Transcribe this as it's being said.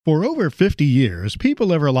For over 50 years, people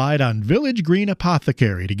have relied on Village Green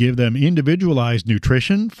Apothecary to give them individualized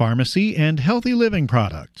nutrition, pharmacy, and healthy living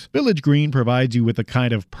products. Village Green provides you with the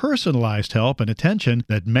kind of personalized help and attention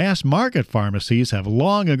that mass market pharmacies have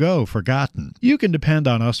long ago forgotten. You can depend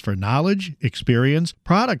on us for knowledge, experience,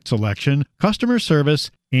 product selection, customer service,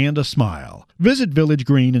 and a smile. Visit Village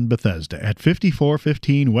Green in Bethesda at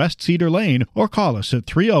 5415 West Cedar Lane or call us at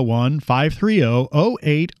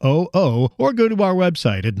 301-530-0800 or go to our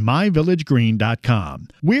website at myvillagegreen.com.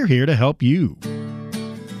 We're here to help you.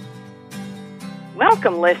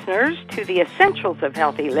 Welcome, listeners, to the Essentials of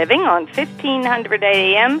Healthy Living on 1500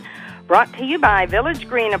 AM, brought to you by Village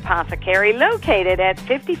Green Apothecary, located at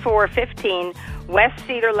 5415 West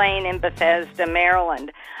Cedar Lane in Bethesda,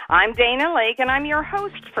 Maryland. I'm Dana Laake, and I'm your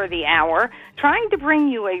host for the hour, trying to bring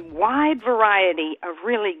you a wide variety of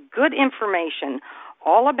really good information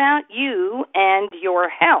all about you and your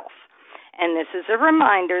health. And this is a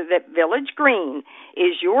reminder that Village Green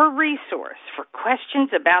is your resource for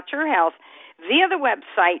questions about your health via the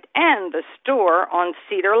website and the store on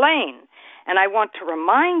Cedar Lane. And I want to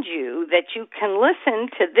remind you that you can listen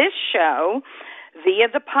to this show via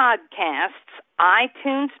the podcasts,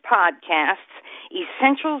 iTunes podcasts,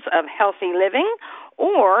 Essentials of Healthy Living,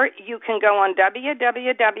 or you can go on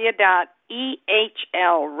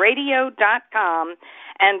www.ehlradio.com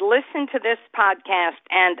and listen to this podcast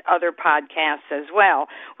and other podcasts as well.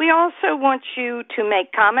 We also want you to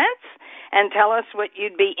make comments and tell us what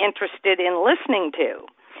you'd be interested in listening to.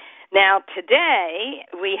 Now, today,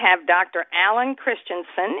 we have Dr. Alan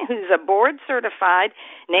Christianson, who's a board-certified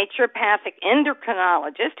naturopathic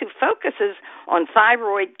endocrinologist who focuses on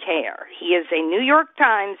thyroid care. He is a New York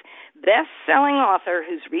Times best-selling author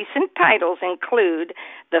whose recent titles include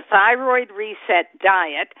The Thyroid Reset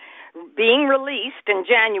Diet, being released in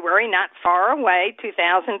January, not far away,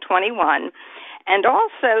 2021, and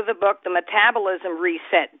also the book, The Metabolism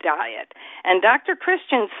Reset Diet. And Dr.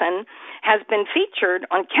 Christianson has been featured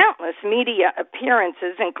on countless media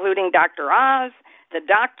appearances, including Dr. Oz, The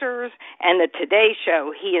Doctors, and The Today Show.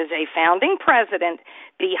 He is a founding president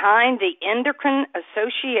behind the Endocrine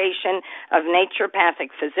Association of Naturopathic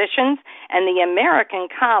Physicians and the American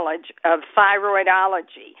College of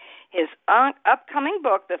Thyroidology. His upcoming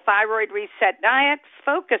book, The Thyroid Reset Diet,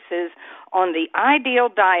 focuses on the ideal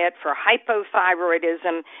diet for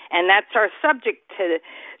hypothyroidism, and that's our subject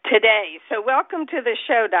today. So welcome to the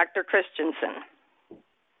show, Dr. Christianson.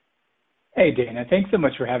 Hey, Dana. Thanks so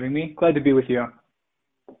much for having me. Glad to be with you.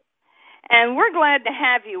 And we're glad to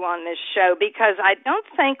have you on this show because I don't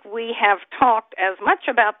think we have talked as much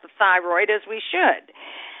about the thyroid as we should.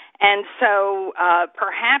 And so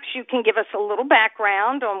perhaps you can give us a little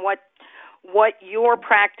background on what your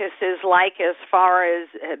practice is like as far as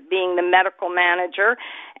being the medical manager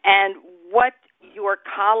and what your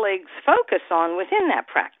colleagues focus on within that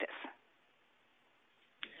practice.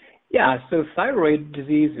 Yeah, so thyroid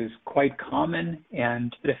disease is quite common,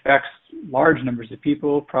 and it affects large numbers of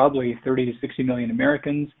people, probably 30 to 60 million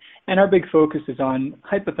Americans. And our big focus is on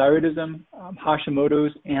hypothyroidism,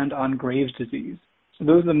 Hashimoto's, and on Graves' disease. So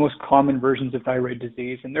those are the most common versions of thyroid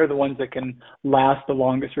disease, and they're the ones that can last the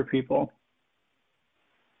longest for people.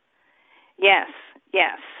 Yes.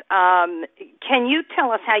 Can you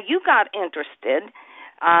tell us how you got interested?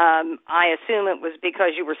 I assume it was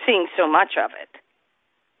because you were seeing so much of it.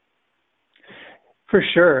 For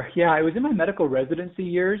sure. Yeah, I was in my medical residency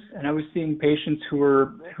years, and I was seeing patients who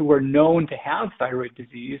were known to have thyroid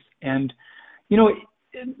disease. And, you know,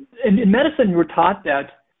 in medicine, we're taught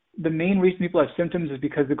that the main reason people have symptoms is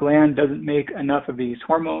because the gland doesn't make enough of these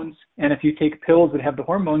hormones. And if you take pills that have the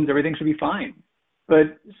hormones, everything should be fine.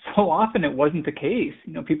 But so often it wasn't the case.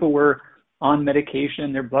 You know, people were on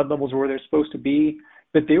medication, their blood levels were where they're supposed to be,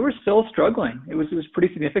 but they were still struggling. It was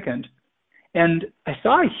pretty significant. And I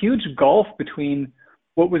saw a huge gulf between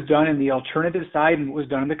what was done in the alternative side and what was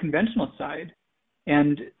done on the conventional side.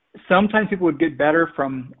 And sometimes people would get better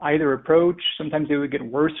from either approach. Sometimes they would get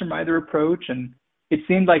worse from either approach. And it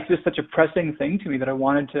seemed like just such a pressing thing to me that I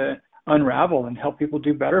wanted to unravel and help people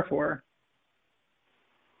do better for.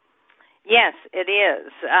 Yes, it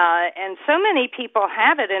is. And so many people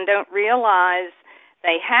have it and don't realize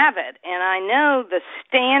they have it. And I know the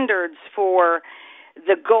standards for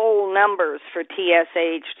the goal numbers for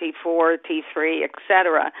TSH, T4, T3,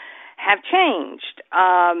 etc., have changed.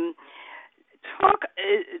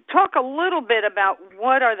 Talk a little bit about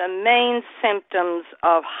what are the main symptoms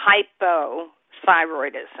of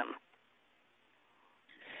hypothyroidism.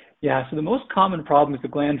 Yeah, so the most common problem is the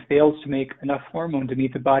gland fails to make enough hormone to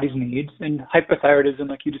meet the body's needs, and hypothyroidism,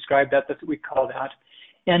 like you described, that's what we call that.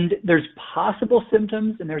 And there's possible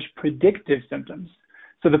symptoms and there's predictive symptoms.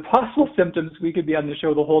 So the possible symptoms, we could be on the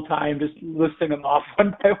show the whole time just listing them off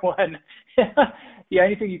one by one. Yeah,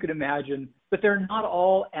 anything you could imagine. But they're not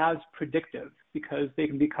all as predictive because they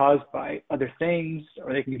can be caused by other things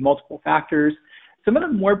or they can be multiple factors. Some of the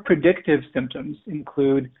more predictive symptoms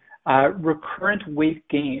include recurrent weight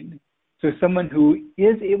gain. So someone who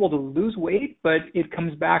is able to lose weight, but it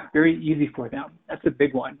comes back very easy for them. That's a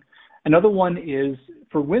big one. Another one is,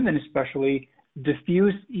 for women especially,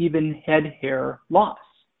 diffuse even head hair loss.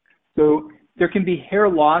 So there can be hair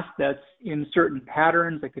loss that's in certain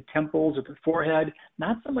patterns, like the temples or the forehead.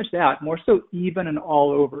 Not so much that, more so even and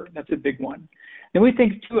all over. That's a big one. Then we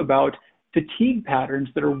think, too, about fatigue patterns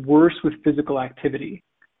that are worse with physical activity.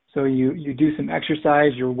 So you do some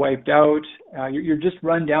exercise, you're wiped out, you're just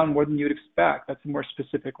run down more than you'd expect. That's a more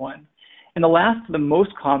specific one. And the last of the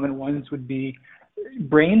most common ones would be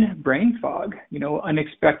brain fog,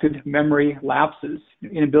 unexpected memory lapses,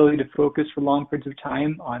 inability to focus for long periods of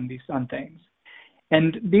time on things.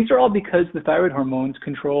 And these are all because the thyroid hormones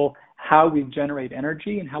control how we generate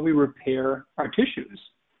energy and how we repair our tissues.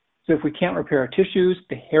 So if we can't repair our tissues,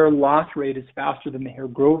 the hair loss rate is faster than the hair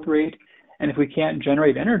growth rate. And if we can't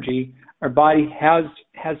generate energy, our body has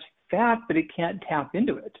fat, but it can't tap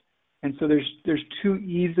into it. And so it's too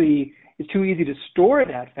easy to store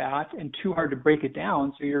that fat and too hard to break it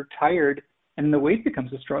down. So you're tired and the weight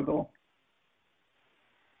becomes a struggle.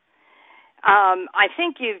 I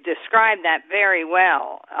think you've described that very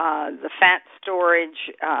well. The fat storage,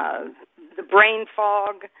 the brain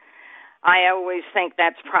fog. I always think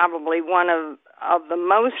that's probably one of the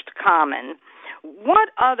most common. What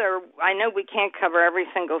other, I know we can't cover every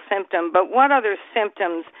single symptom, but what other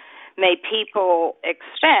symptoms may people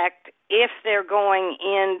expect if they're going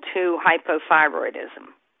into hypothyroidism?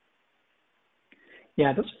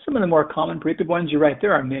 Yeah, those are some of the more common predictive ones. You're right,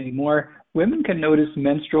 there are many more. Women can notice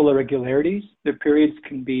menstrual irregularities. Their periods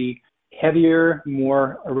can be heavier,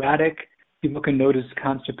 more erratic. People can notice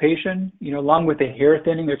constipation. Along with the hair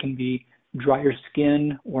thinning, there can be drier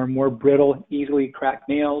skin or more brittle, easily cracked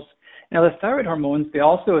nails. Now, the thyroid hormones, they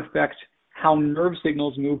also affect how nerve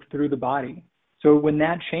signals move through the body. So when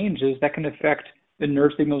that changes, that can affect the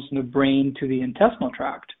nerve signals from the brain to the intestinal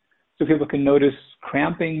tract. So people can notice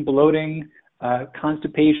cramping, bloating,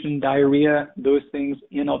 constipation, diarrhea, those things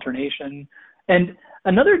in alternation. And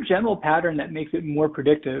another general pattern that makes it more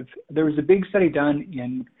predictive, there was a big study done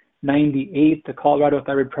in 98, the Colorado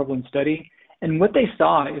Thyroid Prevalence Study. And what they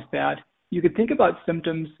saw is that you could think about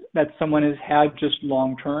symptoms that someone has had just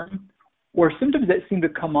long term, or symptoms that seem to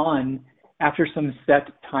come on after some set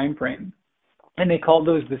time frame. And they called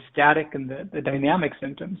those the static and the dynamic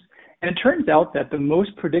symptoms. And it turns out that the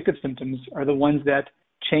most predictive symptoms are the ones that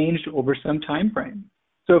changed over some time frame.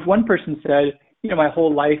 So if one person said, my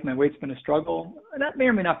whole life my weight's been a struggle, that may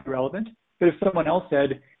or may not be relevant. But if someone else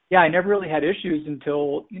said, I never really had issues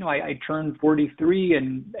until, I turned 43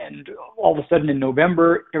 and all of a sudden in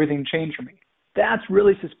November, everything changed for me. That's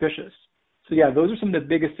really suspicious. So those are some of the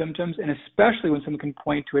biggest symptoms, and especially when someone can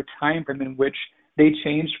point to a time frame in which they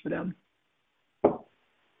changed for them.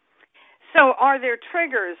 So are there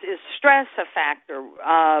triggers? Is stress a factor?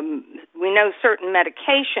 We know certain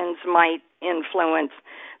medications might influence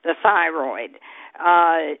the thyroid.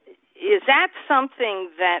 Is that something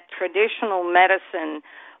that traditional medicine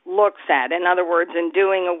looks at? In other words, in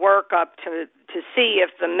doing a workup to see if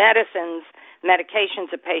the medications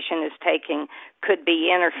a patient is taking could be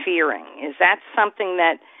interfering. Is that something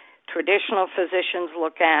that traditional physicians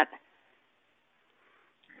look at?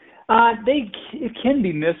 It can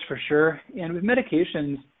be missed for sure. And with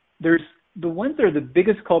medications, there's the ones that are the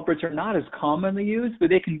biggest culprits are not as commonly used, but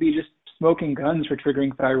they can be just smoking guns for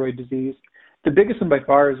triggering thyroid disease. The biggest one by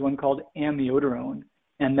far is one called amiodarone,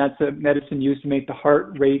 and that's a medicine used to make the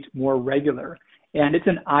heart rate more regular. And it's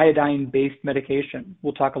an iodine-based medication.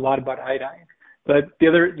 We'll talk a lot about iodine. But the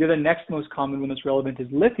other next most common one that's relevant is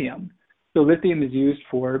lithium. So lithium is used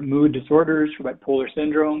for mood disorders, for bipolar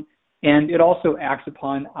syndrome, and it also acts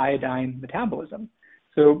upon iodine metabolism.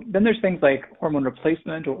 So then there's things like hormone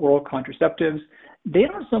replacement or oral contraceptives. They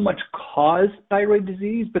don't so much cause thyroid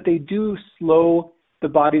disease, but they do slow the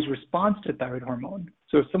body's response to thyroid hormone.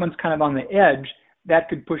 So if someone's kind of on the edge, that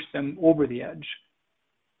could push them over the edge.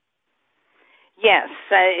 Yes,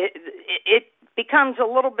 it becomes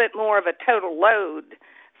a little bit more of a total load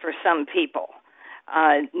for some people,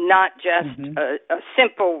 not just a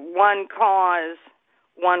simple one cause,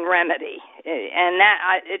 one remedy. And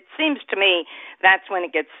that it seems to me that's when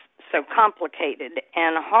it gets so complicated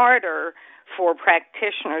and harder for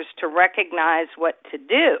practitioners to recognize what to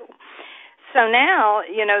do. So now,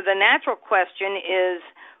 the natural question is,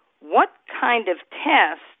 what kind of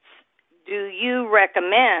tests do you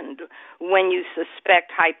recommend when you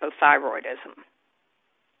suspect hypothyroidism?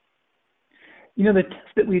 The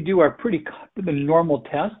tests that we do are the normal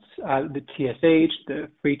tests, the TSH, the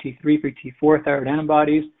free T3, free T4 thyroid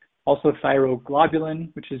antibodies, also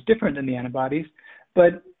thyroglobulin, which is different than the antibodies.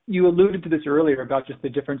 But you alluded to this earlier about just the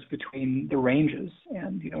difference between the ranges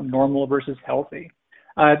and, normal versus healthy.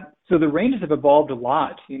 So the ranges have evolved a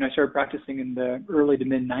lot. I started practicing in the early to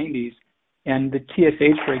mid 90s, and the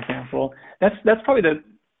TSH, for example, that's probably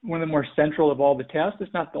one of the more central of all the tests.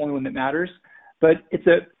 It's not the only one that matters, but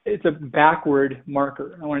it's a backward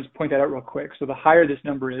marker. I want to just point that out real quick. So the higher this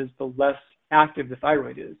number is, the less active the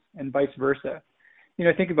thyroid is, and vice versa.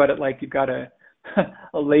 Think about it like you've got a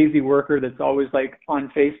lazy worker that's always like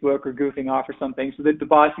on Facebook or goofing off or something, so that the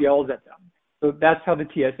boss yells at them. So that's how the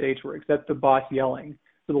TSH works. That's the boss yelling.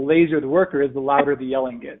 So the lazier the worker is, the louder the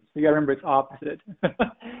yelling gets. So you got to remember it's opposite.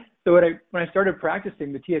 So when I started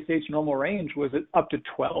practicing, the TSH normal range was up to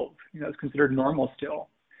 12. It's considered normal still.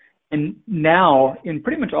 And now, in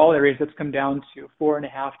pretty much all areas, that's come down to 4.5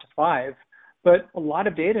 to 5. But a lot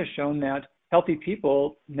of data has shown that healthy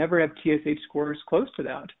people never have TSH scores close to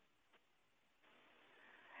that.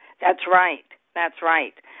 That's right.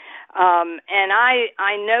 And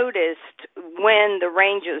I noticed when the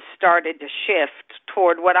ranges started to shift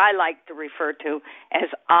toward what I like to refer to as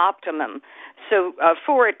optimum. So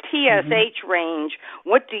for a TSH range,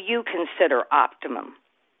 what do you consider optimum?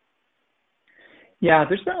 Yeah,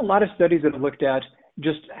 there's been a lot of studies that have looked at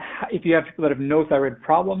just if you have people that have no thyroid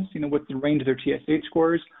problems, what's the range of their TSH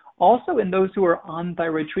scores. Also in those who are on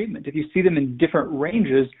thyroid treatment, if you see them in different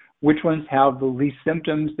ranges, which ones have the least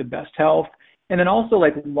symptoms, the best health, and then also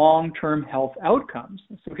like long-term health outcomes.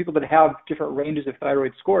 So people that have different ranges of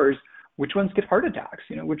thyroid scores, which ones get heart attacks,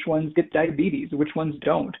 which ones get diabetes, which ones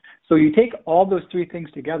don't. So you take all those three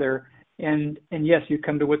things together, and yes, you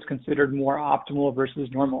come to what's considered more optimal versus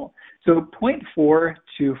normal. So 0.4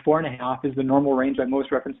 to 4.5 is the normal range by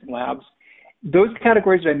most referencing labs. Those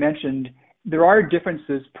categories that I mentioned, there are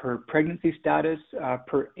differences per pregnancy status,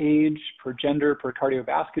 per age, per gender, per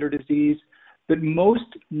cardiovascular disease, but most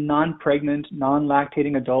non-pregnant,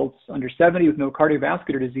 non-lactating adults under 70 with no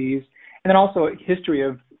cardiovascular disease, and then also a history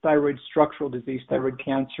of thyroid structural disease, thyroid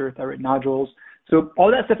cancer, thyroid nodules. So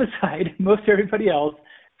all that stuff aside, most everybody else,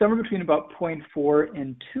 somewhere between about 0.4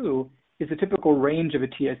 and 2 is a typical range of a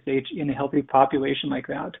TSH in a healthy population like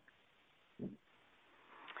that.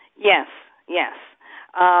 Yes.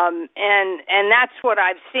 And that's what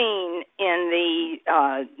I've seen in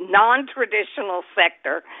the non-traditional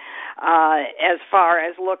sector as far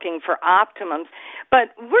as looking for optimums. But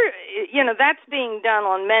that's being done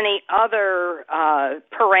on many other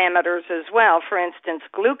parameters as well. For instance,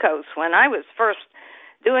 glucose. When I was first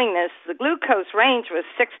doing this, the glucose range was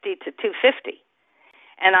 60 to 250.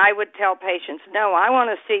 And I would tell patients, no, I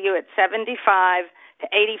want to see you at 75 to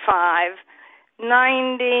 85,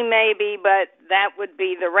 90 maybe, but that would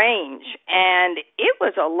be the range. And it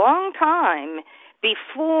was a long time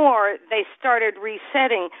before they started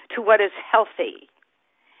resetting to what is healthy.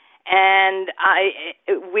 And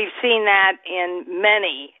we've seen that in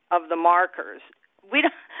many of the markers.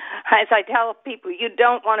 As I tell people, you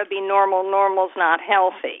don't want to be normal. Normal's not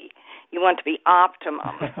healthy. You want to be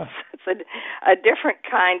optimum. It's a different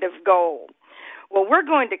kind of goal. Well, we're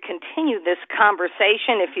going to continue this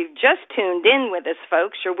conversation. If you've just tuned in with us,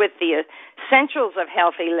 folks, you're with the Essentials of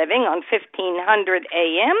Healthy Living on 1500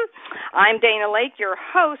 AM. I'm Dana Laake, your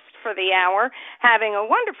host for the hour, having a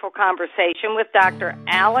wonderful conversation with Dr.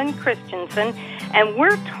 Alan Christianson, and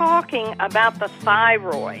we're talking about the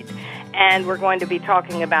thyroid. And we're going to be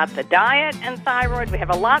talking about the diet and thyroid. We have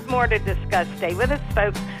a lot more to discuss. Stay with us,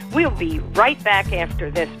 folks. We'll be right back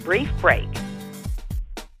after this brief break.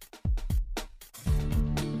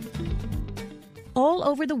 All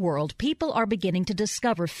over the world, people are beginning to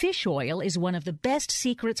discover fish oil is one of the best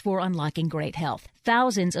secrets for unlocking great health.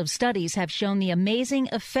 Thousands of studies have shown the amazing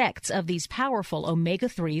effects of these powerful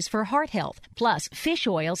omega-3s for heart health. Plus, fish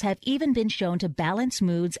oils have even been shown to balance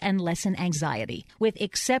moods and lessen anxiety. With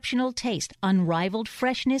exceptional taste, unrivaled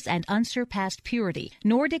freshness, and unsurpassed purity,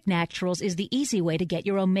 Nordic Naturals is the easy way to get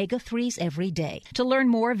your omega-3s every day. To learn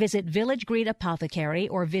more, visit Village Green Apothecary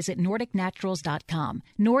or visit NordicNaturals.com.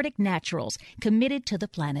 Nordic Naturals, committed to the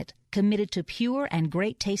planet, committed to pure and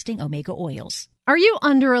great-tasting omega oils. Are you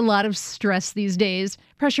under a lot of stress these days?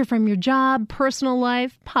 Pressure from your job, personal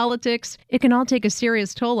life, politics? It can all take a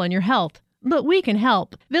serious toll on your health. But we can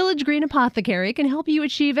help. Village Green Apothecary can help you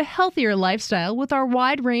achieve a healthier lifestyle with our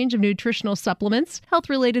wide range of nutritional supplements,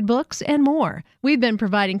 health-related books, and more. We've been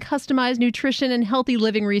providing customized nutrition and healthy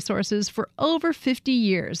living resources for over 50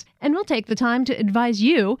 years, and we'll take the time to advise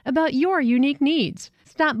you about your unique needs.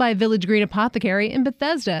 Stop by Village Green Apothecary in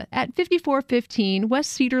Bethesda at 5415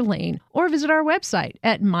 West Cedar Lane, or visit our website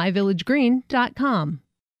at myvillagegreen.com.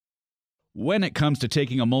 When it comes to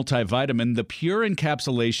taking a multivitamin, the Pure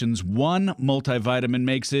Encapsulations One multivitamin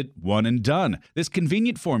makes it one and done. This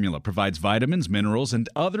convenient formula provides vitamins, minerals, and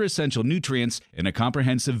other essential nutrients in a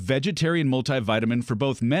comprehensive vegetarian multivitamin for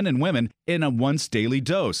both men and women in a once daily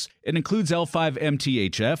dose. It includes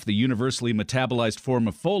L5-MTHF, the universally metabolized form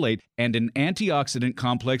of folate, and an antioxidant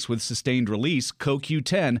complex with sustained release,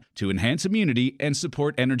 CoQ10, to enhance immunity and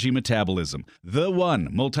support energy metabolism. The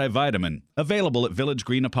One multivitamin, available at Village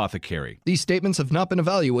Green Apothecary. These statements have not been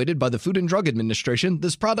evaluated by the Food and Drug Administration.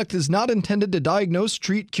 This product is not intended to diagnose,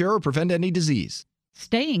 treat, cure, or prevent any disease.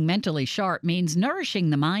 Staying mentally sharp means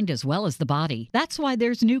nourishing the mind as well as the body. That's why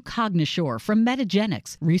there's new Cognisure from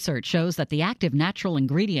Metagenics. Research shows that the active natural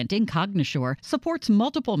ingredient in Cognisure supports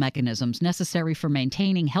multiple mechanisms necessary for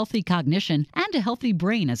maintaining healthy cognition and a healthy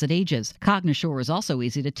brain as it ages. Cognisure is also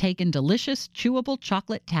easy to take in delicious, chewable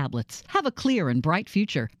chocolate tablets. Have a clear and bright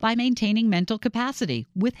future by maintaining mental capacity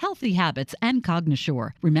with healthy habits and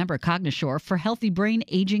Cognisure. Remember Cognisure for healthy brain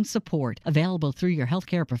aging support. Available through your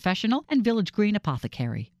healthcare professional and Village Green Apothecary.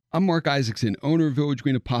 I'm Mark Isaacson, owner of Village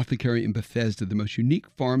Green Apothecary in Bethesda, the most unique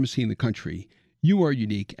pharmacy in the country. You are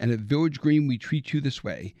unique, and at Village Green, we treat you this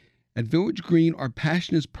way. At Village Green, our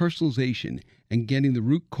passion is personalization and getting the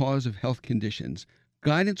root cause of health conditions,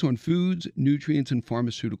 guidance on foods, nutrients, and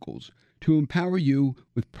pharmaceuticals to empower you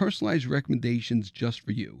with personalized recommendations just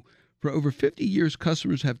for you. For over 50 years,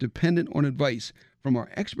 customers have depended on advice from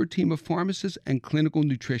our expert team of pharmacists and clinical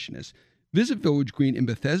nutritionists. Visit Village Green in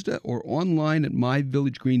Bethesda or online at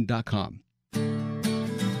myvillagegreen.com.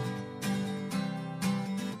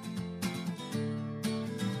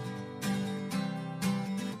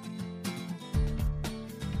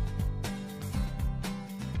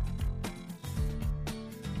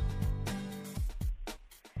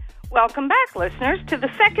 Welcome back, listeners, to the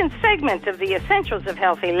second segment of the Essentials of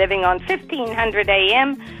Healthy Living on 1500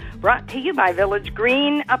 AM, brought to you by Village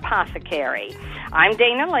Green Apothecary. I'm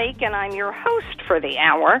Dana Laake, and I'm your host for the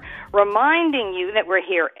hour, reminding you that we're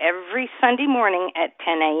here every Sunday morning at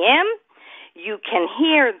 10 a.m. You can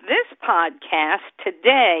hear this podcast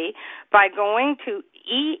today by going to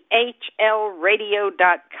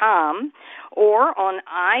ehlradio.com or on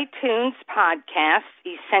iTunes Podcasts,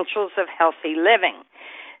 Essentials of Healthy Living.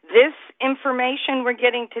 This information we're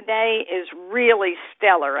getting today is really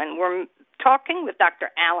stellar, and we're talking with Dr.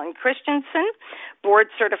 Alan Christianson,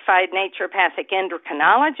 board-certified naturopathic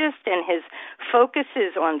endocrinologist, and his focus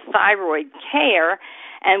is on thyroid care.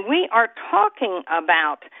 And we are talking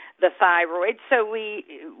about the thyroid. So we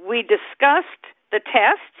discussed the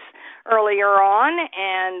tests earlier on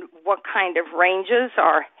and what kind of ranges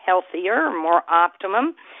are healthier or more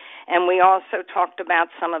optimum. And we also talked about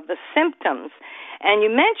some of the symptoms. And you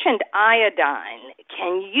mentioned iodine.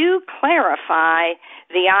 Can you clarify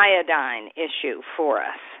the iodine issue for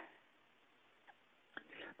us?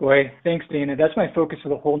 Boy, thanks, Dana. That's my focus for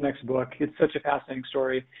the whole next book. It's such a fascinating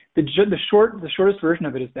story. The shortest version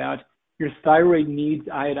of it is that your thyroid needs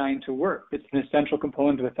iodine to work. It's an essential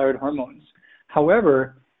component of the thyroid hormones.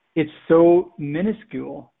 However, it's so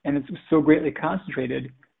minuscule and it's so greatly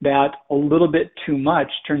concentrated that a little bit too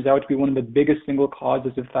much turns out to be one of the biggest single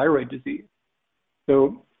causes of thyroid disease.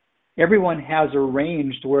 So everyone has a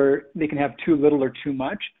range to where they can have too little or too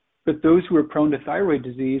much, but those who are prone to thyroid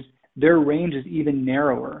disease, their range is even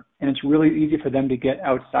narrower, and it's really easy for them to get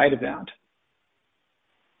outside of that.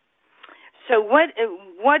 So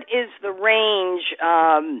what is the range,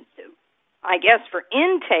 I guess, for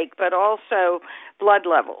intake, but also blood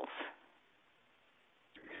levels?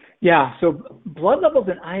 Yeah, so blood levels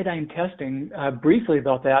and iodine testing, briefly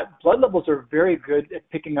about that, blood levels are very good at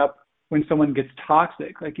picking up when someone gets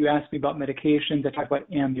toxic. Like you asked me about medications, I talked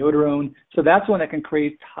about amiodarone. So that's one that can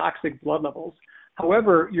create toxic blood levels.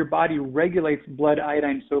 However, your body regulates blood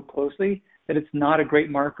iodine so closely that it's not a great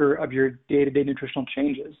marker of your day-to-day nutritional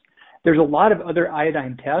changes. There's a lot of other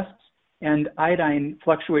iodine tests, and iodine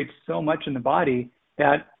fluctuates so much in the body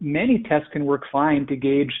that many tests can work fine to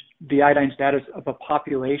gauge the iodine status of a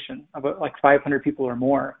population of like 500 people or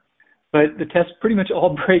more. But the tests pretty much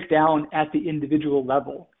all break down at the individual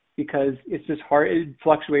level because it's just hard, it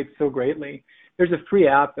fluctuates so greatly. There's a free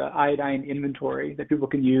app, the Iodine Inventory, that people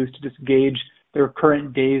can use to just gauge their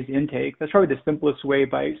current day's intake. That's probably the simplest way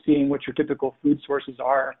by seeing what your typical food sources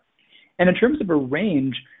are. And in terms of a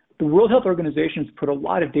range, the World Health Organization has put a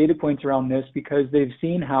lot of data points around this because they've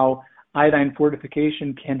seen how iodine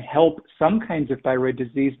fortification can help some kinds of thyroid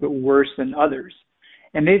disease, but worse than others.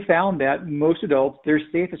 And they found that most adults, their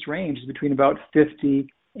safest range is between about 50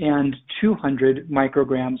 and 200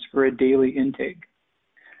 micrograms for a daily intake.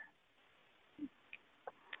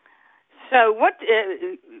 So what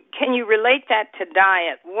can you relate that to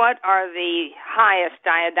diet? What are the highest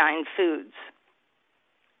iodine foods?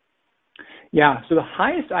 Yeah, so the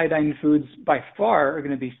highest iodine foods by far are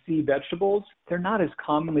going to be sea vegetables. They're not as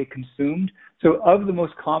commonly consumed. So of the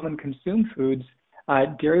most common consumed foods,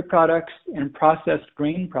 dairy products and processed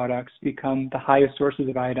grain products become the highest sources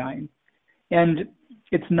of iodine. And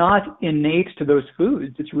it's not innate to those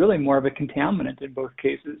foods. It's really more of a contaminant in both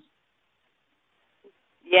cases.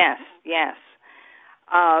 Yes.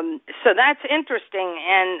 So that's interesting.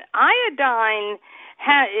 And iodine,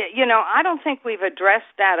 I don't think we've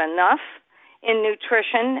addressed that enough in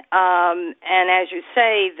nutrition. And as you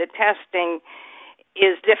say, the testing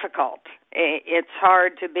is difficult. It's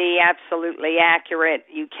hard to be absolutely accurate.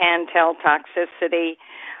 You can tell toxicity,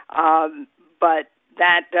 but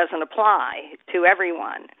that doesn't apply to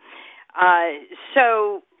everyone.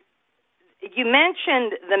 So you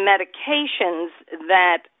mentioned the medications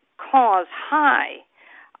that cause high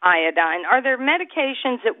iodine. Are there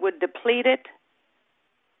medications that would deplete it?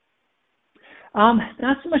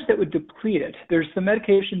 Not so much that would deplete it. There's some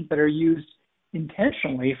medications that are used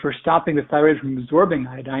intentionally for stopping the thyroid from absorbing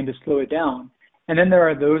iodine to slow it down. And then there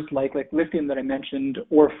are those like lithium that I mentioned,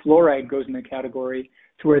 or fluoride goes in the category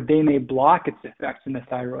to where they may block its effects in the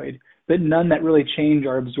thyroid, but none that really change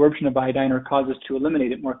our absorption of iodine or cause us to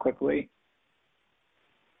eliminate it more quickly.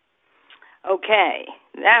 Okay,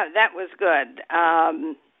 that was good.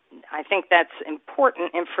 I think that's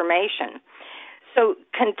important information. So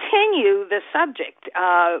continue the subject.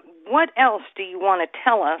 What else do you want to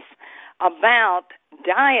tell us about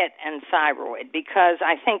diet and thyroid? Because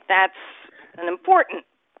I think that's an important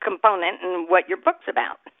component in what your book's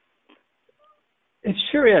about. It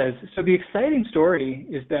sure is. So the exciting story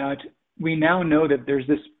is that we now know that there's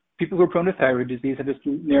this, people who are prone to thyroid disease have this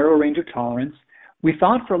narrow range of tolerance. We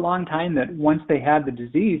thought for a long time that once they had the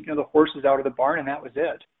disease, the horse is out of the barn and that was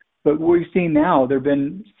it. But what we've seen now, there have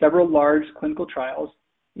been several large clinical trials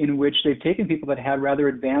in which they've taken people that had rather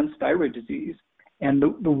advanced thyroid disease, and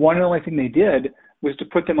the one and only thing they did was to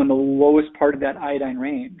put them on the lowest part of that iodine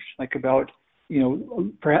range, like about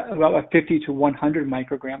 50 to 100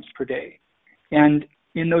 micrograms per day. And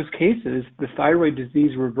in those cases, the thyroid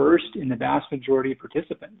disease reversed in the vast majority of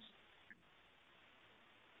participants.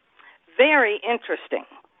 Very interesting.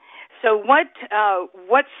 So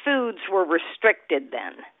what foods were restricted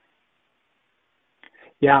then?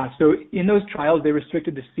 Yeah, so in those trials, they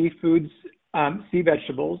restricted the seafoods, sea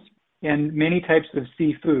vegetables, and many types of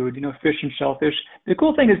seafood, fish and shellfish. The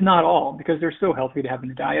cool thing is not all, because they're so healthy to have in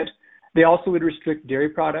the diet. They also would restrict dairy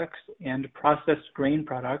products and processed grain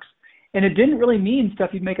products. And it didn't really mean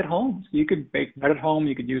stuff you'd make at home. So you could bake bread at home,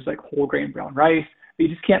 you could use like whole grain brown rice, but you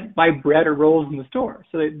just can't buy bread or rolls in the store.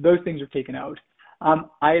 So those things are taken out.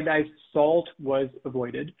 Iodized salt was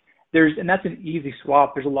avoided. And that's an easy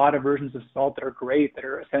swap. There's a lot of versions of salt that are great, that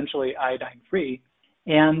are essentially iodine-free.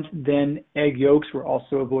 And then egg yolks were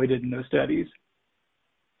also avoided in those studies.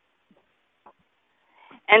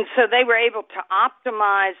 And so they were able to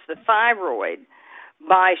optimize the thyroid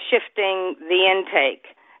by shifting the intake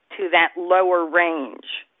to that lower range.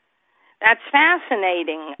 That's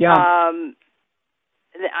fascinating. Yeah.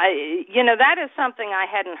 That is something I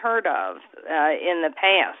hadn't heard of in the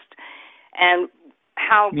past. And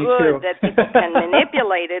how Me good too. that people can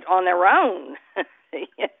manipulate it on their own.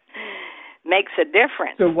 Makes a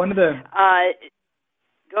difference. So one of the...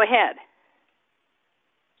 Go ahead.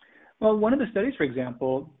 Well, one of the studies, for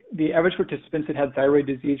example, the average participants had thyroid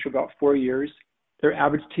disease for about 4 years. Their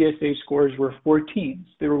average TSH scores were 14s.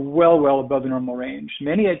 They were well above the normal range.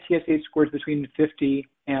 Many had TSH scores between 50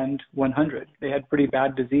 and 100. They had pretty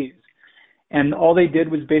bad disease. And all they did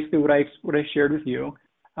was basically what I shared with you.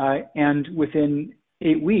 And within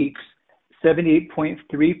 8 weeks,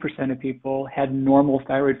 78.3% of people had normal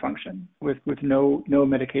thyroid function with no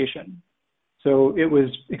medication. So it was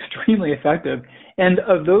extremely effective. And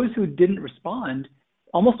of those who didn't respond,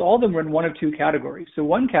 almost all of them were in one of two categories. So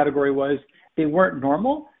one category was they weren't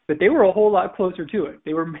normal, but they were a whole lot closer to it.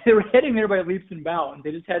 They were heading there by leaps and bounds.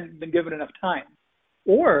 They just hadn't been given enough time.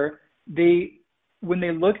 Or when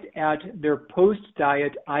they looked at their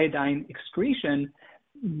post-diet iodine excretion,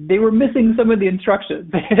 they were missing some of the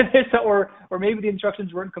instructions, or maybe the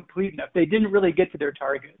instructions weren't complete enough. They didn't really get to their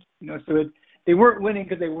target, so they weren't winning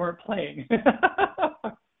because they weren't playing.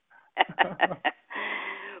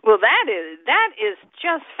 Well, that is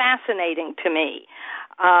just fascinating to me.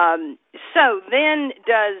 So then,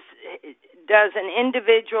 does an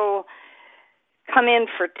individual come in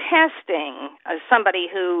for testing? Somebody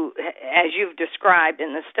who, as you've described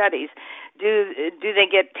in the studies, do they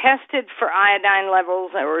get tested for iodine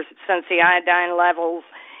levels, or since the iodine levels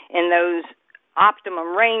in those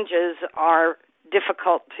optimum ranges are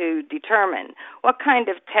difficult to determine, what kind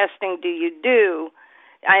of testing do you do?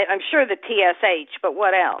 I'm sure the TSH, but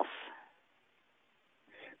what else?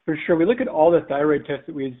 For sure. We look at all the thyroid tests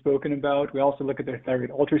that we had spoken about. We also look at their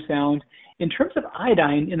thyroid ultrasound. In terms of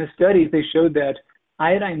iodine, in the studies, they showed that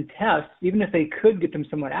iodine tests, even if they could get them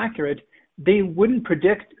somewhat accurate, they wouldn't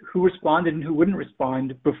predict who responded and who wouldn't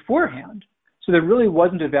respond beforehand. So there really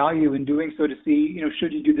wasn't a value in doing so to see,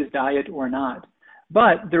 should you do this diet or not.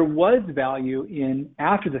 But there was value in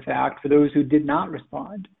after the fact for those who did not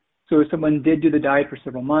respond. So if someone did do the diet for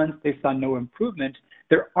several months, they saw no improvement,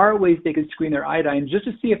 there are ways they could screen their iodine just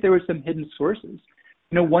to see if there were some hidden sources.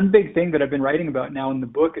 One big thing that I've been writing about now in the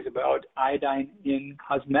book is about iodine in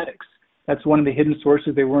cosmetics. That's one of the hidden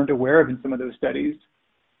sources they weren't aware of in some of those studies.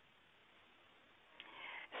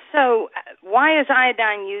 So why is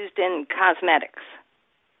iodine used in cosmetics?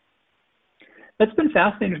 That's been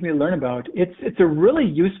fascinating for me to learn about. It's a really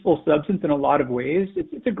useful substance in a lot of ways.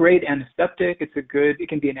 It's a great antiseptic. It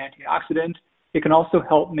can be an antioxidant. It can also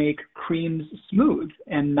help make creams smooth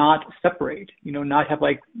and not separate, not have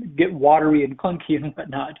get watery and clunky and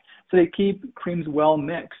whatnot. So they keep creams well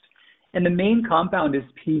mixed. And the main compound is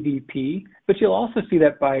PVP, but you'll also see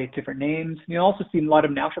that by different names. You'll also see a lot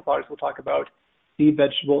of natural products we'll talk about, sea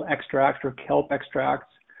vegetable extracts or kelp extracts.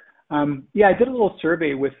 I did a little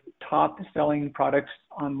survey with top selling products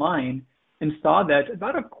online and saw that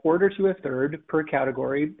about a quarter to a third per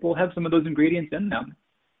category will have some of those ingredients in them.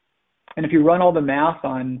 And if you run all the math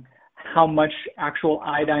on how much actual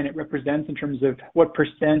iodine it represents in terms of what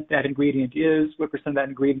percent that ingredient is, what percent that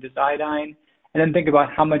ingredient is iodine, and then think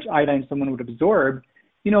about how much iodine someone would absorb,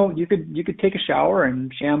 you could take a shower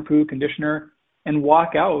and shampoo, conditioner, and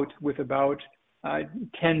walk out with about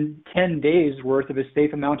 10 days worth of a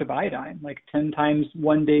safe amount of iodine, 10 times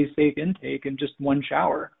 1 day safe intake in just one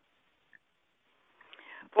shower.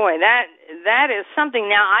 Boy, that is something.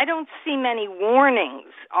 Now, I don't see many warnings.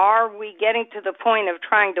 Are we getting to the point of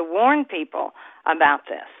trying to warn people about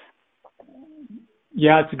this?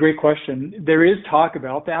 Yeah, it's a great question. There is talk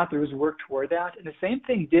about that. There is work toward that. And the same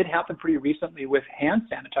thing did happen pretty recently with hand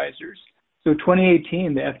sanitizers. So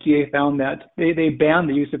 2018, the FDA found that they banned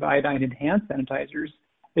the use of iodine in hand sanitizers.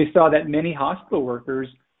 They saw that many hospital workers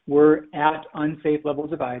were at unsafe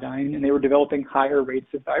levels of iodine, and they were developing higher rates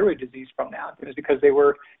of thyroid disease from that. It was because they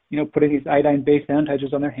were, putting these iodine-based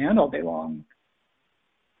sanitizers on their hand all day long.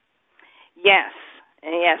 Yes,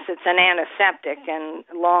 it's an antiseptic and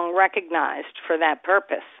long recognized for that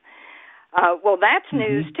purpose. Well, that's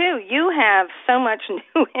news too. You have so much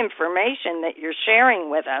new information that you're sharing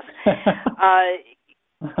with us.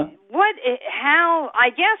 I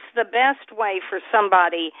guess the best way for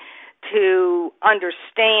somebody to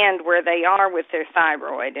understand where they are with their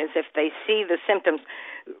thyroid is if they see the symptoms.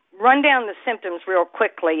 Run down the symptoms real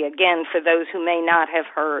quickly again for those who may not have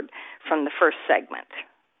heard from the first segment.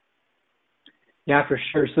 Yeah, for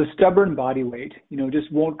sure. So stubborn body weight,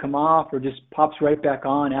 just won't come off or just pops right back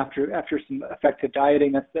on after some effective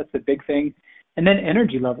dieting. That's a big thing. And then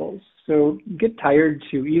energy levels. So you get tired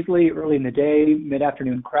too easily early in the day,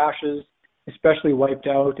 mid-afternoon crashes, especially wiped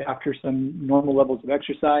out after some normal levels of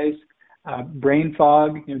exercise. Brain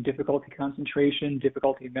fog, difficulty concentration,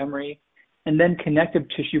 difficulty memory, and then connective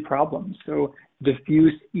tissue problems. So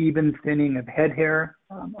diffuse, even thinning of head hair,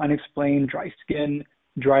 unexplained dry skin,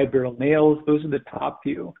 dry viral nails. Those are the top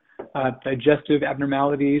few. Digestive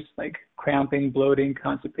abnormalities like cramping, bloating,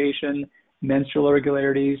 constipation, menstrual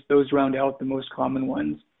irregularities. Those round out the most common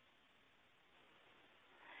ones.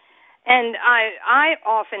 And I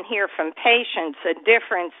often hear from patients a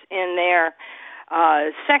difference in their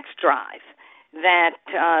sex drive, that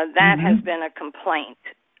has been a complaint,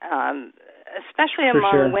 especially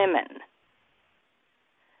among women.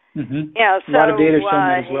 Yeah, so, a lot of data showing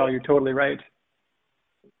that as well. You're totally right.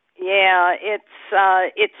 Yeah,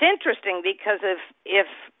 it's interesting because if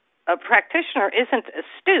a practitioner isn't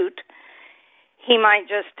astute, he might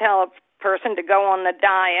just tell a person to go on the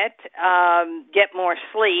diet, get more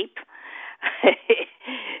sleep,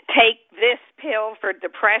 take this pill for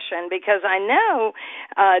depression, because I know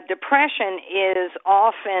depression is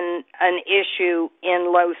often an issue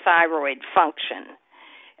in low thyroid function.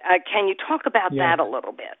 Can you talk about that a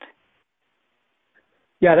little bit?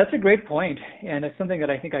 Yeah, that's a great point. And it's something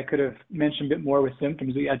that I think I could have mentioned a bit more with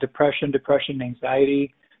symptoms. We had depression,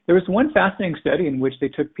 anxiety. There was one fascinating study in which they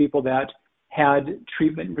took people that had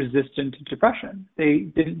treatment-resistant depression.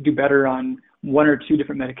 They didn't do better on one or two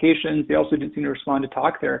different medications. They also didn't seem to respond to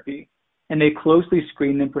talk therapy. And they closely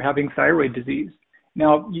screened them for having thyroid disease.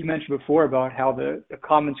 Now, you mentioned before about how the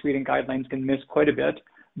common screening guidelines can miss quite a bit,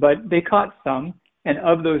 but they caught some, and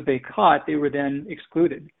of those they caught, they were then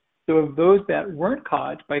excluded. So of those that weren't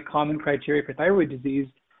caught by common criteria for thyroid disease,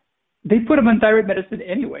 they put them on thyroid medicine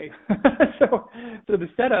anyway. So the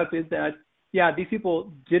setup is that, yeah, these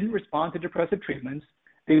people didn't respond to depressive treatments.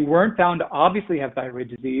 They weren't found to obviously have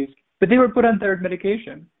thyroid disease, but they were put on thyroid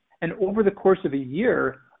medication. And over the course of a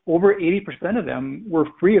year, over 80% of them were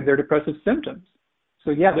free of their depressive symptoms.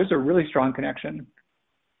 So yeah, there's a really strong connection.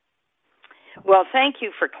 Well, thank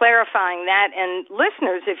you for clarifying that. And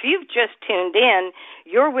listeners, if you've just tuned in,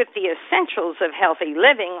 you're with the Essentials of Healthy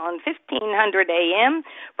Living on 1500 AM,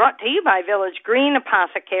 brought to you by Village Green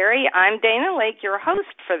Apothecary. I'm Dana Laake, your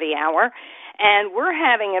host for the hour, and we're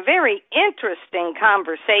having a very interesting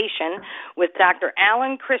conversation with Dr.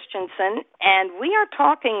 Alan Christianson, and we are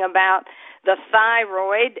talking about the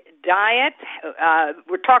thyroid diet.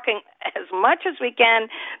 We're talking as much as we can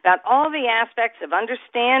about all the aspects of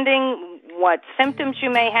understanding what symptoms you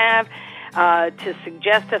may have to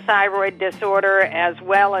suggest a thyroid disorder, as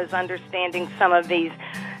well as understanding some of these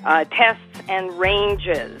tests and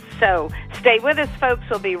ranges. So stay with us, folks.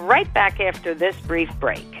 We'll be right back after this brief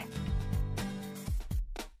break.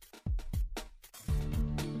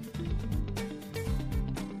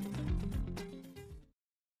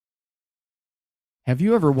 Have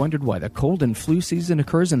you ever wondered why the cold and flu season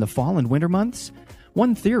occurs in the fall and winter months?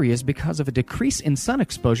 One theory is because of a decrease in sun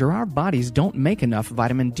exposure, our bodies don't make enough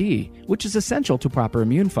vitamin D, which is essential to proper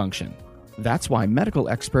immune function. That's why medical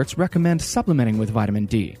experts recommend supplementing with vitamin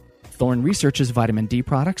D. Thorne Research's vitamin D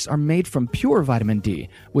products are made from pure vitamin D,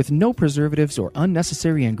 with no preservatives or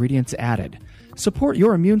unnecessary ingredients added. Support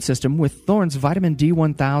your immune system with Thorne's vitamin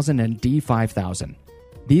D1000 and D5000.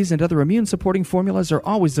 These and other immune-supporting formulas are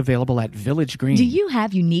always available at Village Green. Do you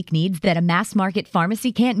have unique needs that a mass-market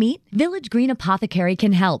pharmacy can't meet? Village Green Apothecary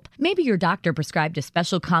can help. Maybe your doctor prescribed a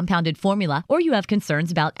special compounded formula, or you have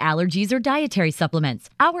concerns about allergies or dietary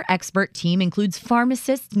supplements. Our expert team includes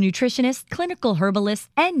pharmacists, nutritionists, clinical herbalists,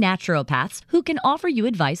 and naturopaths who can offer you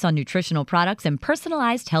advice on nutritional products and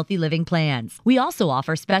personalized healthy living plans. We also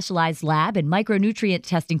offer specialized lab and micronutrient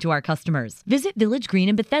testing to our customers. Visit Village Green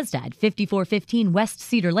in Bethesda at 5415 West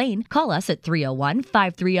Cedar Lane. Call us at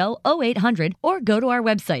 301-530-0800 or go to our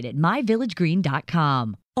website at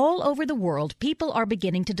myvillagegreen.com. All over the world, people are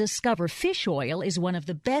beginning to discover fish oil is one of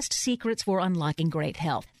the best secrets for unlocking great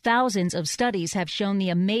health. Thousands of studies have shown the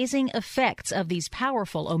amazing effects of these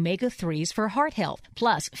powerful omega-3s for heart health.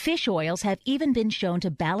 Plus, fish oils have even been shown to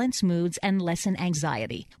balance moods and lessen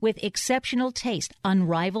anxiety. With exceptional taste,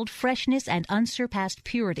 unrivaled freshness, and unsurpassed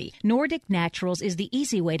purity, Nordic Naturals is the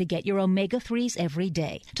easy way to get your omega-3s every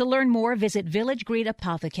day. To learn more, visit Village Green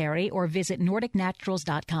Apothecary or visit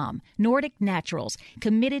NordicNaturals.com. Nordic Naturals,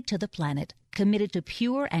 committed to the planet, committed to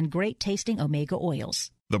pure and great-tasting omega oils.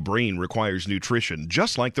 The brain requires nutrition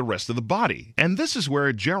just like the rest of the body, and this is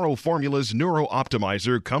where Jarrow Formula's Neuro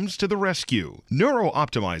Optimizer comes to the rescue. Neuro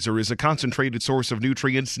Optimizer is a concentrated source of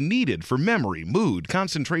nutrients needed for memory, mood,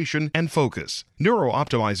 concentration, and focus. Neuro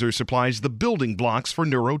Optimizer supplies the building blocks for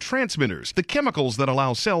neurotransmitters, the chemicals that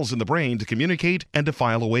allow cells in the brain to communicate and to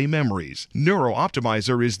file away memories. Neuro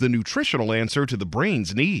Optimizer is the nutritional answer to the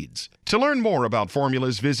brain's needs. To learn more about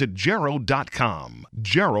formulas, visit Jarrow.com.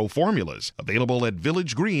 Jarrow Formulas, available at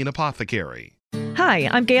Village Green Apothecary. Hi,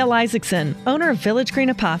 I'm Gail Isaacson, owner of Village Green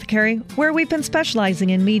Apothecary, where we've been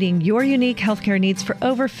specializing in meeting your unique healthcare needs for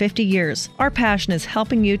over 50 years. Our passion is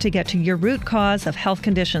helping you to get to your root cause of health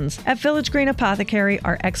conditions. At Village Green Apothecary,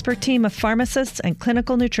 our expert team of pharmacists and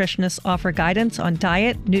clinical nutritionists offer guidance on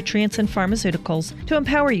diet, nutrients, and pharmaceuticals to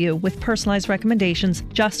empower you with personalized recommendations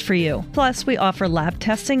just for you. Plus, we offer lab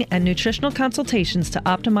testing and nutritional consultations to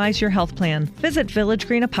optimize your health plan. Visit Village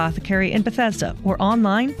Green Apothecary in Bethesda or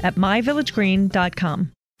online at myvillagegreen.com.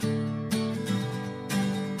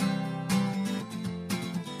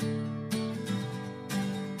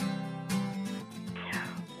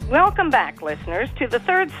 Welcome back, listeners, to the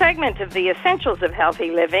third segment of the Essentials of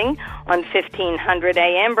Healthy Living on 1500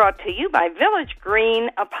 AM, brought to you by Village Green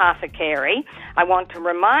Apothecary. I want to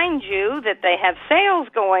remind you that they have sales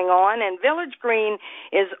going on, and Village Green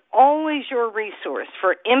is always your resource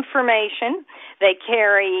for information. They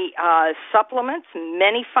carry supplements,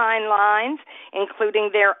 many fine lines, including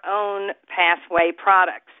their own pathway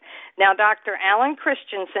products. Now, Dr. Alan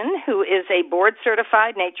Christianson, who is a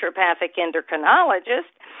board-certified naturopathic endocrinologist,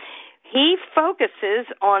 he focuses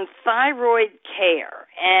on thyroid care,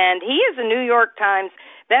 and he is a New York Times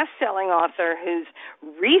best-selling author whose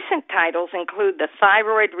recent titles include The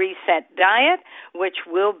Thyroid Reset Diet, which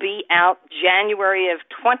will be out January of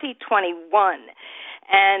 2021.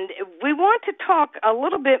 And we want to talk a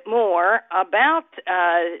little bit more about,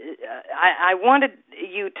 I wanted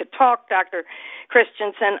you to talk, Dr.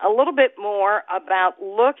 Christianson, a little bit more about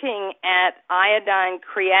looking at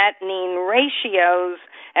iodine-creatinine ratios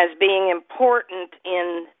as being important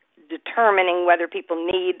in determining whether people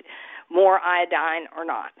need more iodine or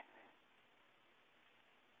not.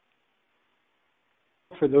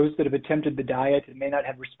 For those that have attempted the diet and may not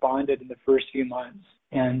have responded in the first few months,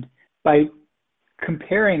 and by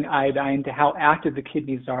comparing iodine to how active the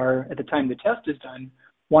kidneys are at the time the test is done,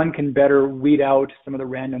 one can better weed out some of the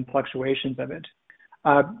random fluctuations of it.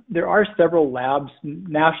 There are several labs,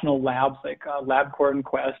 national labs like LabCorp and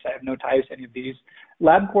Quest. I have no ties to any of these.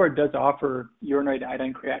 LabCorp does offer urinary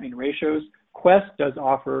iodine creatinine ratios. Quest does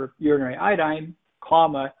offer urinary iodine,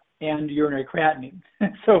 and urinary creatinine.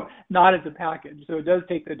 So not as a package. So it does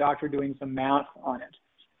take the doctor doing some math on it.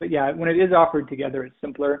 But yeah, when it is offered together, it's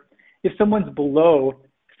simpler. If someone's below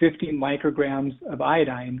 50 micrograms of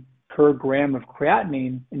iodine per gram of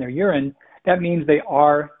creatinine in their urine, that means they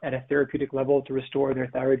are at a therapeutic level to restore their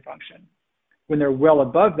thyroid function. When they're well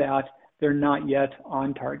above that, they're not yet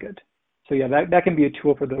on target. So yeah, that can be a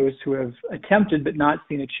tool for those who have attempted but not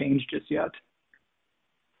seen a change just yet.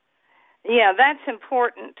 Yeah, that's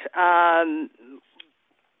important.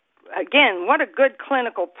 Again, what a good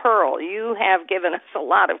clinical pearl. You have given us a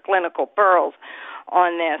lot of clinical pearls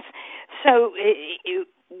on this. So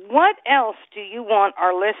what else do you want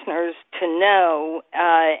our listeners to know?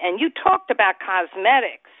 And you talked about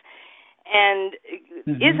cosmetics. And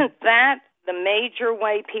isn't that the major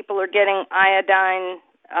way people are getting iodine,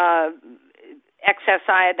 excess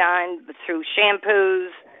iodine through shampoos,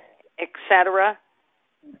 etc.?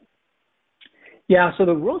 Yeah, so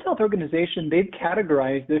the World Health Organization, they've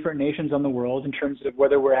categorized different nations on the world in terms of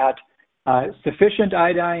whether we're at sufficient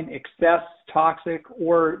iodine, excess, toxic,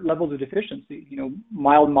 or levels of deficiency,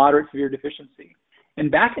 mild, moderate, severe deficiency.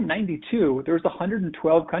 And back in 92, there was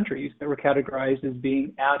 112 countries that were categorized as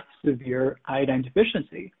being at severe iodine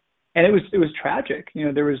deficiency. And it was tragic.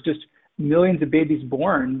 There was just millions of babies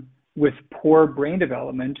born with poor brain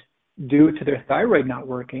development due to their thyroid not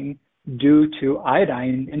working, due to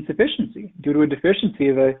iodine insufficiency, due to a deficiency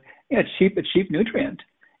of a cheap nutrient.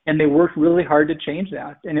 And they worked really hard to change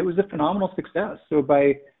that. And it was a phenomenal success. So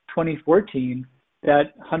by 2014,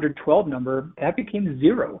 that 112 number, that became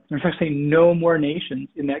zero. There's actually no more nations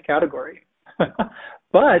in that category.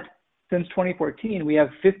 But since 2014, we have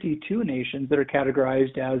 52 nations that are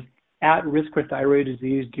categorized as at risk for thyroid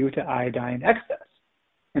disease due to iodine excess.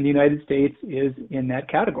 And the United States is in that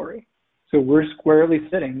category. So we're squarely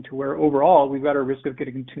sitting to where overall we've got a risk of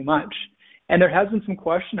getting too much. And there has been some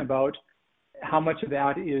question about how much of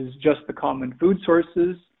that is just the common food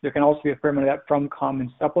sources. There can also be a fair amount of that from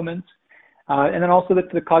common supplements. And then also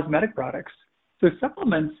the cosmetic products. So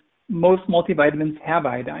supplements, most multivitamins have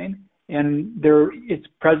iodine, and it's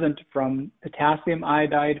present from potassium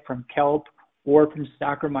iodide, from kelp, or from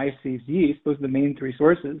Saccharomyces yeast. Those are the main three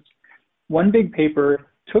sources. One big paper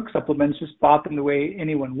took supplements, just bought them the way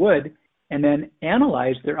anyone would, and then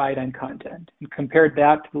analyzed their iodine content and compared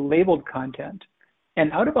that to the labeled content.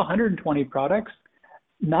 And out of 120 products,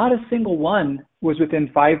 not a single one was within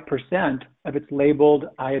 5% of its labeled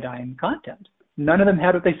iodine content. None of them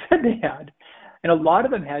had what they said they had. And a lot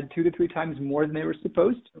of them had 2 to 3 times more than they were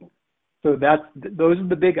supposed to. So those are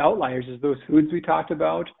the big outliers, is those foods we talked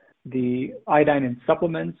about, the iodine in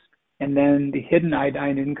supplements, and then the hidden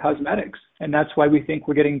iodine in cosmetics. And that's why we think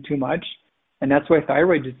we're getting too much. And that's why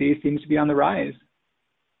thyroid disease seems to be on the rise.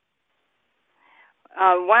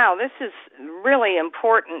 Wow, this is really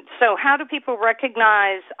important. So how do people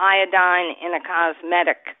recognize iodine in a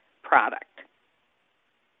cosmetic product?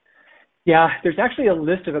 Yeah, there's actually a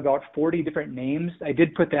list of about 40 different names. I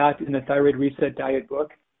did put that in the Thyroid Reset Diet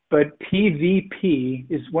book, but PVP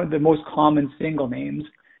is one of the most common single names.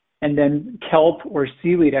 And then kelp or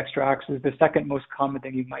seaweed extracts is the second most common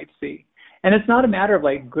thing you might see. And it's not a matter of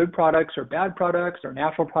like good products or bad products or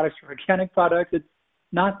natural products or organic products. It's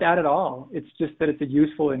not that at all. It's just that it's a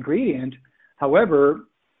useful ingredient. However,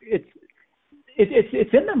 it's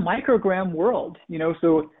in the microgram world,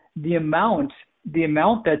 so the amount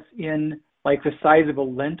that's in like the size of a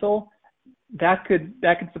lentil, that could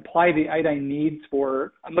supply the iodine needs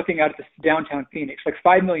for, I'm looking out at this downtown Phoenix, like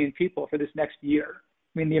 5 million people for this next year.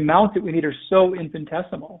 I mean, the amount that we need are so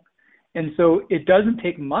infinitesimal. And so it doesn't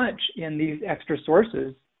take much in these extra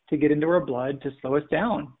sources to get into our blood to slow us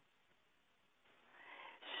down.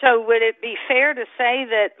 So would it be fair to say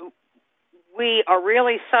that we are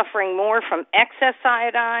really suffering more from excess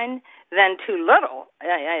iodine than too little?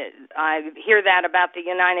 I hear that about the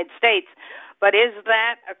United States, but is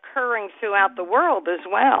that occurring throughout the world as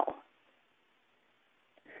well?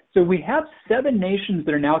 So we have 7 nations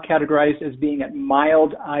that are now categorized as being at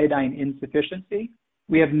mild iodine insufficiency.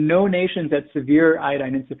 We have no nations at severe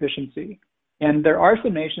iodine insufficiency. And there are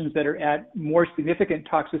some nations that are at more significant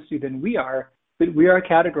toxicity than we are, but we are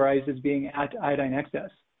categorized as being at iodine excess.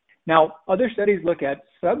 Now, other studies look at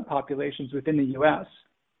subpopulations within the U.S.,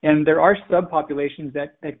 and there are subpopulations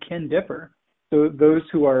that can differ. So those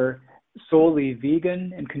who are solely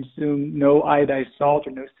vegan and consume no iodized salt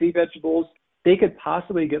or no sea vegetables, they could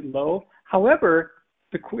possibly get low. However,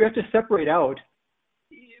 we have to separate out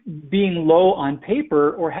being low on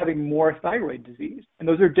paper or having more thyroid disease. And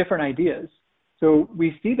those are different ideas. So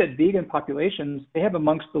we see that vegan populations, they have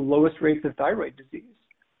amongst the lowest rates of thyroid disease.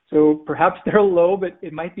 So perhaps they're low, but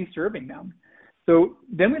it might be serving them. So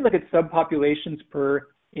then we look at subpopulations per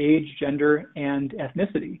age, gender, and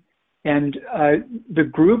ethnicity. And the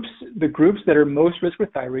groups that are most risk for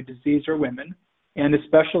thyroid disease are women, and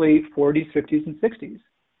especially 40s, 50s, and 60s.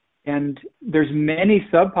 And there's many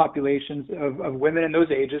subpopulations of women in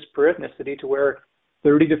those ages per ethnicity to where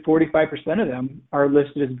 30 to 45% of them are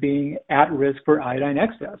listed as being at risk for iodine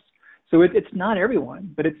excess. So it's not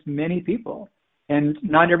everyone, but it's many people. And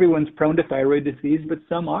not everyone's prone to thyroid disease, but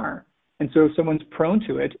some are. And so if someone's prone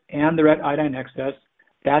to it and they're at iodine excess,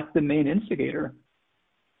 that's the main instigator.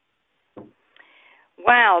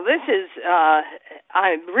 Wow, this is,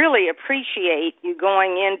 I really appreciate you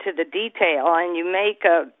going into the detail, and you make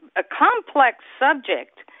a complex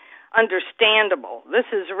subject understandable. This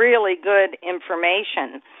is really good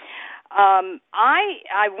information.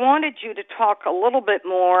 I wanted you to talk a little bit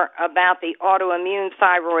more about the autoimmune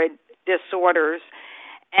thyroid disorders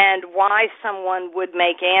and why someone would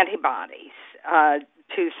make antibodies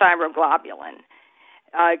to thyroglobulin.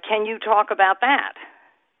 Can you talk about that?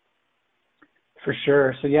 For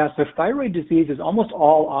sure. So thyroid disease is almost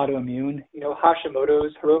all autoimmune.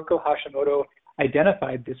 Hiroko Hashimoto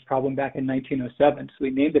identified this problem back in 1907, so we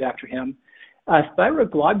named it after him.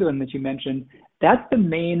 Thyroglobulin that you mentioned, that's the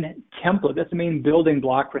main template, that's the main building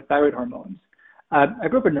block for thyroid hormones. I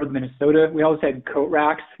grew up in northern Minnesota. We always had coat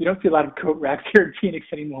racks. You don't see a lot of coat racks here in Phoenix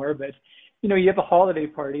anymore, but you have a holiday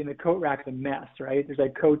party and the coat rack's a mess, right? There's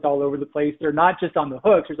like coats all over the place. They're not just on the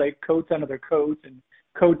hooks. There's like coats on other coats and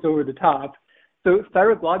coats over the top. So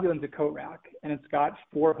thyroglobulin is a coat rack, and it's got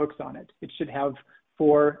 4 hooks on it. It should have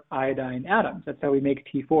 4 iodine atoms. That's how we make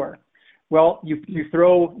T4. Well, you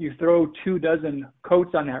throw 2 dozen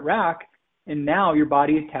coats on that rack, and now your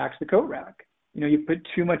body attacks the coat rack. You put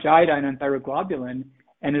too much iodine on thyroglobulin,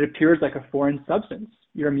 and it appears like a foreign substance.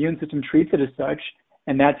 Your immune system treats it as such,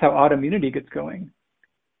 and that's how autoimmunity gets going.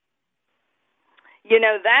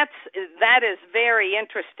 That is very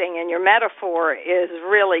interesting, and your metaphor is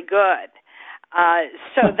really good.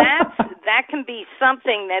 So that can be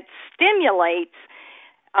something that stimulates,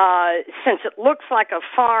 since it looks like a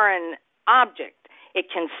foreign object, it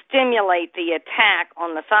can stimulate the attack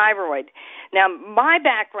on the thyroid. Now, my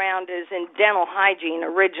background is in dental hygiene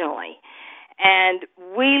originally, and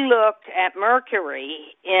we looked at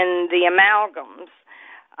mercury in the amalgams,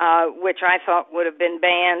 which I thought would have been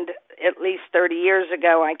banned at least 30 years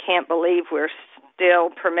ago. I can't believe we're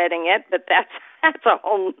still permitting it, but that's a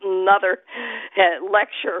whole nother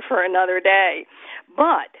lecture for another day.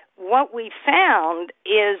 But what we found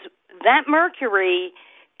is that mercury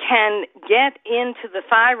can get into the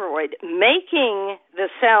thyroid, making the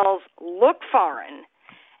cells look foreign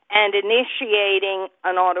and initiating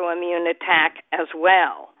an autoimmune attack as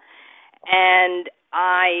well. And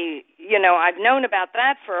I've known about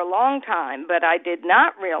that for a long time, but I did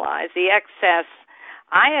not realize the excess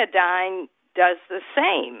iodine does the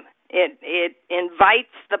same. It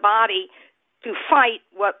invites the body to fight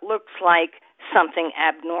what looks like something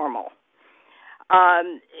abnormal.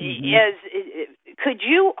 Could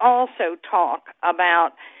you also talk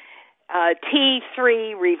about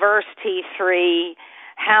T3, reverse T3,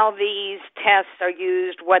 how these tests are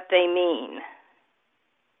used, what they mean?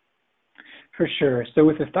 For sure. So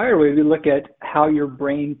with the thyroid, we look at how your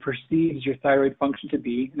brain perceives your thyroid function to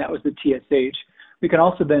be, and that was the TSH. We can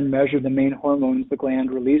also then measure the main hormones the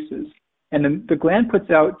gland releases. And the gland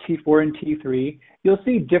puts out T4 and T3. You'll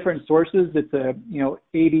see different sources. It's a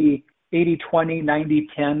 80-20,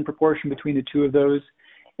 90-10 proportion between the two of those.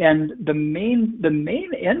 And the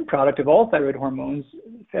main end product of all thyroid hormones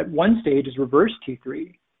at one stage is reverse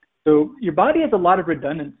T3. So your body has a lot of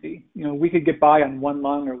redundancy. We could get by on one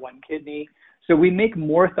lung or one kidney. So we make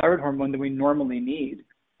more thyroid hormone than we normally need.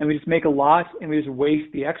 And we just make a lot and we just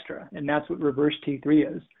waste the extra. And that's what reverse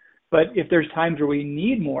T3 is. But if there's times where we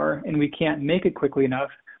need more and we can't make it quickly enough,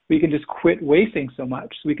 we can just quit wasting so much.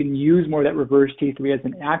 So we can use more of that reverse T3 as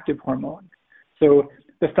an active hormone. So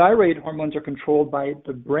the thyroid hormones are controlled by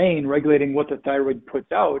the brain regulating what the thyroid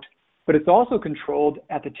puts out, but it's also controlled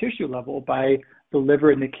at the tissue level by the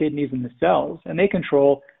liver and the kidneys and the cells. And they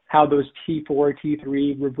control how those T4,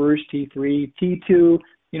 T3, reverse T3, T2,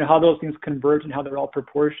 how those things converge and how they're all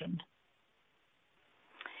proportioned.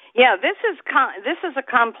 Yeah, this is a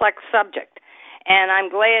complex subject, and I'm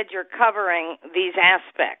glad you're covering these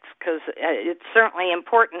aspects because it's certainly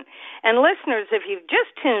important. And listeners, if you've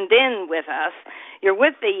just tuned in with us, you're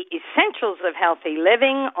with the Essentials of Healthy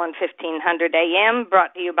Living on 1500 AM,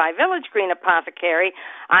 brought to you by Village Green Apothecary.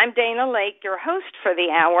 I'm Dana Laake, your host for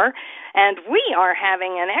the hour, and we are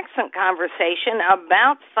having an excellent conversation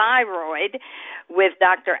about thyroid with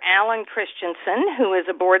Dr. Alan Christianson, who is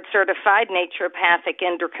a board-certified naturopathic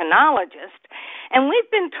endocrinologist. And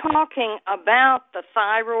we've been talking about the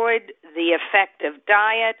thyroid, the effect of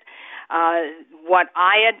diet, what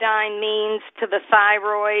iodine means to the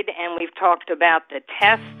thyroid, and we've talked about the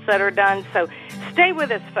tests that are done. So stay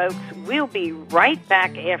with us, folks. We'll be right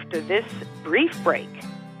back after this brief break.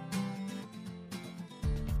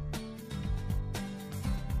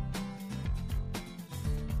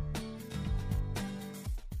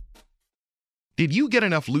 Did you get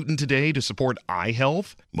enough lutein today to support eye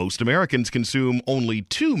health? Most Americans consume only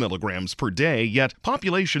 2 milligrams per day, yet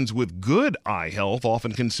populations with good eye health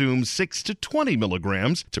often consume 6 to 20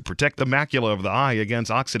 milligrams to protect the macula of the eye against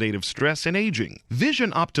oxidative stress and aging. Vision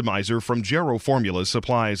Optimizer from Gero Formulas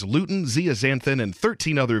supplies lutein, zeaxanthin, and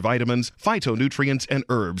 13 other vitamins, phytonutrients, and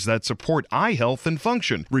herbs that support eye health and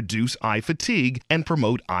function, reduce eye fatigue, and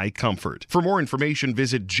promote eye comfort. For more information,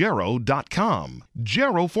 visit Gero.com.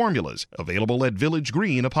 Gero Formulas, available at Village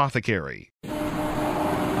Green Apothecary.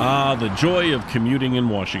 Ah, the joy of commuting in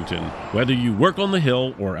Washington. Whether you work on the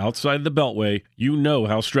Hill or outside the Beltway, you know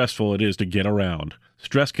how stressful it is to get around.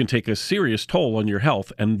 Stress can take a serious toll on your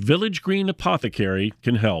health, and Village Green Apothecary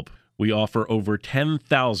can help. We offer over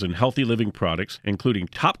 10,000 healthy living products, including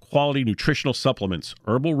top-quality nutritional supplements,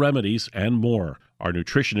 herbal remedies, and more. Our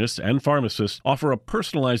nutritionists and pharmacists offer a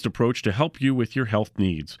personalized approach to help you with your health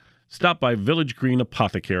needs. Stop by Village Green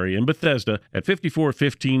Apothecary in Bethesda at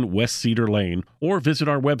 5415 West Cedar Lane or visit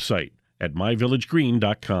our website at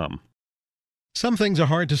myvillagegreen.com. Some things are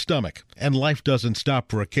hard to stomach, and life doesn't stop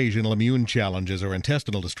for occasional immune challenges or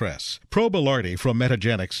intestinal distress. Probilardi from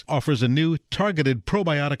Metagenics offers a new, targeted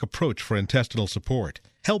probiotic approach for intestinal support.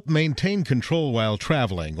 Help maintain control while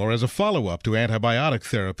traveling or as a follow-up to antibiotic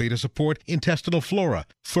therapy to support intestinal flora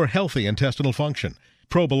for healthy intestinal function.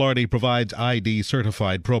 Probilardi provides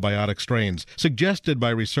ID-certified probiotic strains suggested by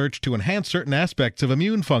research to enhance certain aspects of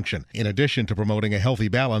immune function, in addition to promoting a healthy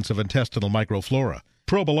balance of intestinal microflora.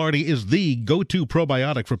 Probilardi is the go-to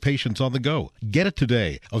probiotic for patients on the go. Get it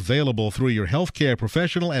today. Available through your healthcare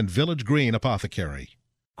professional and Village Green Apothecary.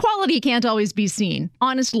 Quality can't always be seen.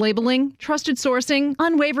 Honest labeling, trusted sourcing,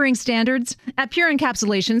 unwavering standards. At Pure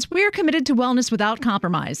Encapsulations, we are committed to wellness without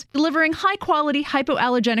compromise, delivering high-quality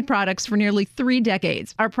hypoallergenic products for nearly 3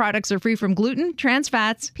 decades. Our products are free from gluten, trans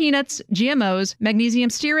fats, peanuts, GMOs, magnesium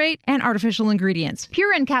stearate, and artificial ingredients.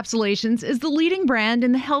 Pure Encapsulations is the leading brand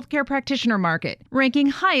in the healthcare practitioner market, ranking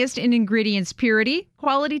highest in ingredients purity,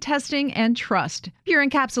 quality testing, and trust. Pure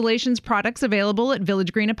Encapsulations products available at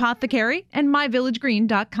Village Green Apothecary and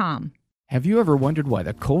myvillagegreen.com. Have you ever wondered why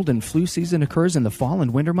the cold and flu season occurs in the fall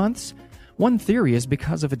and winter months? One theory is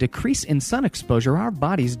because of a decrease in sun exposure, our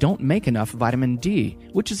bodies don't make enough vitamin D,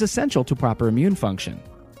 which is essential to proper immune function.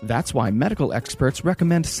 That's why medical experts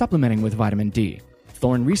recommend supplementing with vitamin D.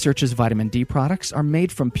 Thorne Research's vitamin D products are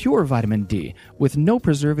made from pure vitamin D, with no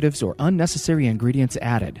preservatives or unnecessary ingredients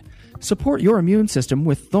added. Support your immune system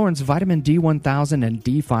with Thorne's vitamin D1000 and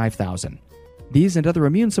D5000. These and other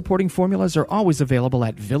immune-supporting formulas are always available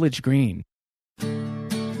at Village Green.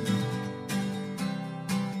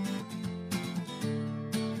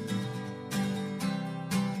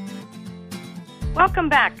 Welcome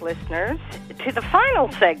back, listeners, to the final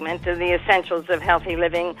segment of the Essentials of Healthy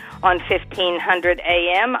Living on 1500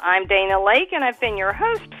 AM. I'm Dana Laake, and I've been your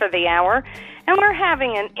host for the hour, and we're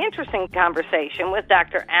having an interesting conversation with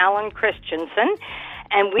Dr. Alan Christianson,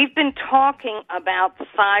 and we've been talking about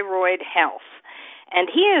thyroid health. And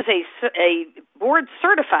he is a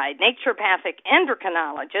board-certified naturopathic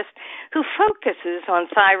endocrinologist who focuses on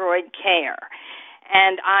thyroid care.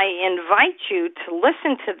 And I invite you to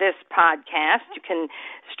listen to this podcast. You can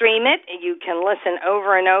stream it, you can listen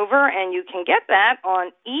over and over, and you can get that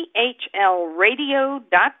on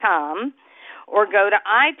ehlradio.com, or go to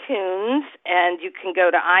iTunes, and you can go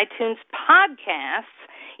to iTunes Podcasts,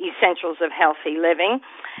 Essentials of Healthy Living.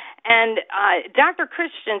 And Dr.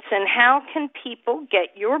 Christianson, how can people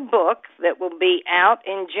get your book that will be out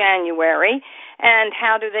in January, and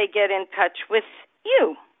how do they get in touch with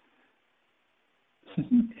you?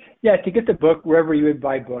 Yeah, to get the book wherever you would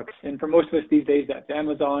buy books, and for most of us these days that's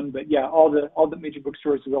Amazon, but yeah, all the major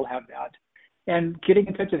bookstores will have that. And getting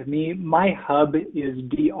in touch with me, my hub is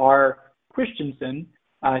Dr. Christianson,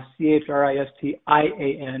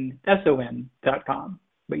 CHRISTIANSON.com.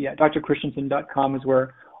 But yeah, drchristianson.com is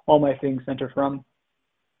where all my things center from.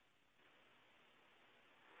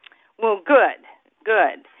 Well, good.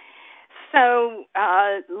 So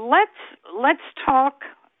let's talk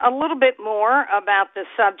a little bit more about the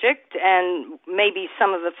subject and maybe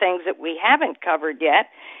some of the things that we haven't covered yet.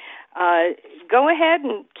 Go ahead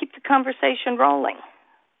and keep the conversation rolling.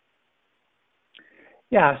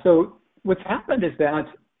 Yeah, so what's happened is that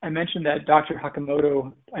I mentioned that Dr.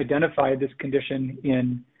 Hashimoto identified this condition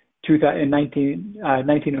in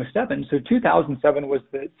 1907. So 2007 was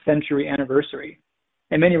the century anniversary.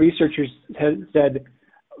 And many researchers have said,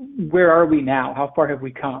 where are we now? How far have we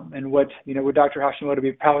come? And would Dr. Hashimoto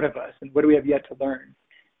be proud of us? And what do we have yet to learn?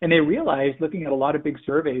 And they realized, looking at a lot of big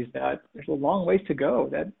surveys, that there's a long ways to go,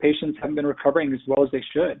 that patients haven't been recovering as well as they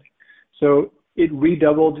should. So it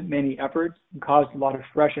redoubled many efforts and caused a lot of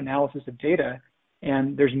fresh analysis of data.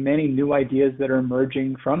 And there's many new ideas that are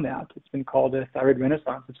emerging from that. It's been called a thyroid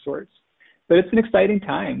renaissance of sorts. But it's an exciting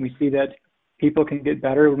time. We see that people can get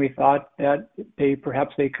better when we thought that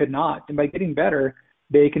perhaps they could not. And by getting better,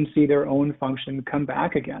 they can see their own function come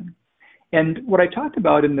back again. And what I talked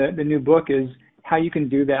about in the new book is how you can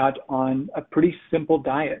do that on a pretty simple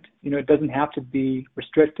diet. It doesn't have to be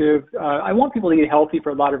restrictive. I want people to eat healthy for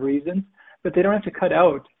a lot of reasons, but they don't have to cut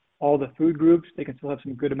out all the food groups. They can still have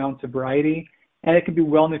some good amounts of variety, and it can be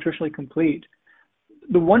well nutritionally complete.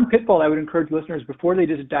 The one pitfall I would encourage listeners before they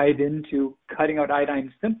just dive into cutting out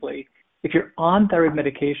iodine simply, if you're on thyroid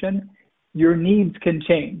medication, your needs can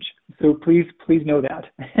change. So please know that.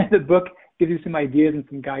 The book gives you some ideas and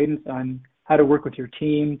some guidance on how to work with your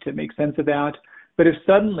team to make sense of that. But if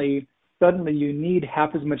suddenly you need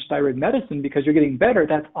half as much thyroid medicine because you're getting better,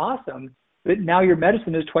 that's awesome. But now your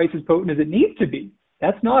medicine is twice as potent as it needs to be.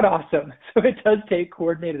 That's not awesome. So it does take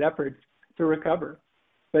coordinated efforts to recover.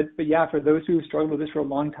 But yeah, for those who have struggled with this for a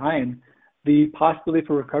long time, the possibility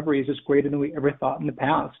for recovery is just greater than we ever thought in the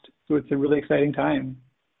past. So it's a really exciting time.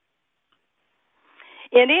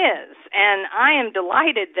 It is, and I am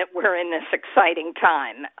delighted that we're in this exciting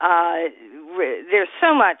time. There's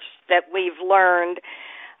so much that we've learned.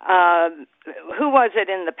 Who was it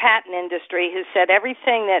in the patent industry who said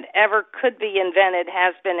everything that ever could be invented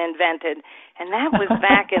has been invented? And that was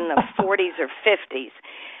back in the 40s or 50s.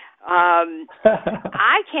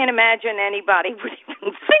 I can't imagine anybody would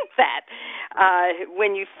even think that.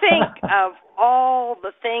 When you think of all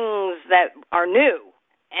the things that are new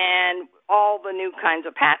and all the new kinds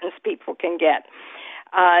of patents people can get.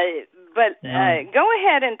 But go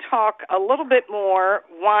ahead and talk a little bit more,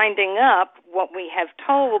 winding up what we have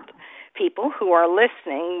told people who are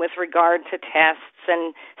listening with regard to tests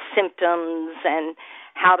and symptoms and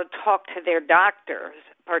how to talk to their doctors,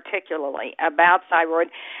 particularly about thyroid,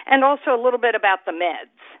 and also a little bit about the meds.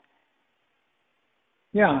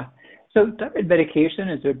 Yeah. So thyroid medication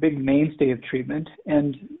is a big mainstay of treatment,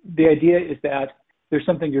 and the idea is that there's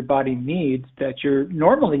something your body needs that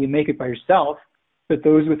normally you make it by yourself, but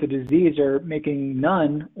those with the disease are making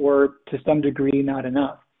none or to some degree not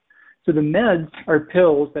enough. So the meds are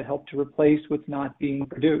pills that help to replace what's not being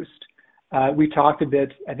produced. We talked a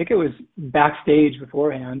bit, I think it was backstage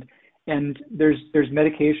beforehand, and there's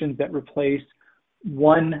medications that replace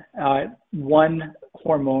one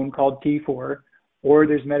hormone called T4, or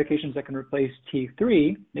there's medications that can replace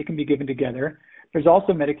T3. They can be given together. There's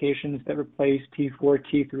also medications that replace T4,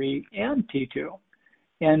 T3, and T2.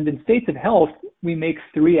 And in states of health, we make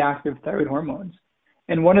 3 active thyroid hormones.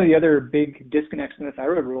 And one of the other big disconnects in the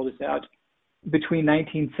thyroid world is that between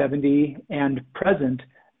 1970 and present,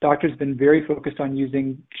 doctors have been very focused on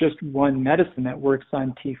using just one medicine that works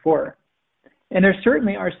on T4. And there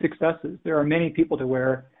certainly are successes. There are many people to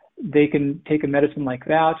where they can take a medicine like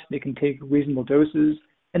that, they can take reasonable doses,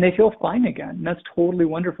 and they feel fine again. And that's totally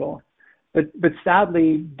wonderful. But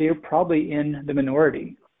sadly, they're probably in the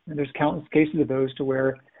minority. And there's countless cases of those to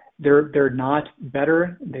where they're not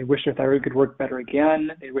better. They wish their thyroid could work better again.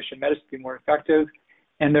 They wish their medicine could be more effective.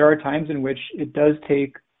 And there are times in which it does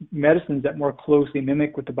take medicines that more closely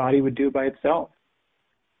mimic what the body would do by itself.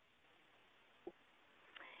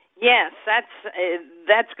 Yes,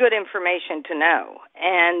 that's good information to know.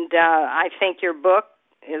 And I think your book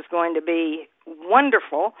is going to be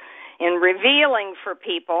wonderful in revealing for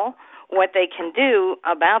people what they can do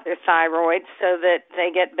about their thyroid so that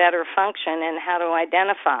they get better function and how to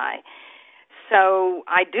identify. So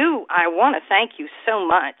I want to thank you so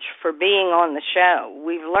much for being on the show.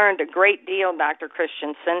 We've learned a great deal, Dr.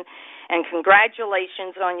 Christianson, and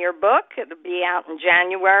congratulations on your book. It'll be out in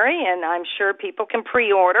January, and I'm sure people can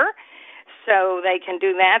pre-order, so they can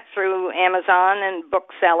do that through Amazon and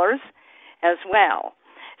booksellers as well.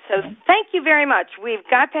 So thank you very much. We've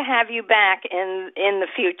got to have you back in the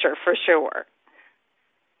future for sure.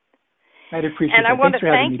 I'd appreciate it. And I want to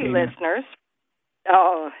thank you, Dana. listeners.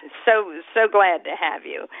 Oh, so glad to have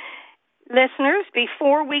you. Listeners,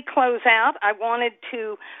 before we close out, I wanted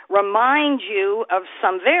to remind you of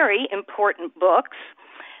some very important books.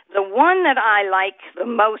 The one that I like the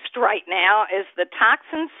most right now is The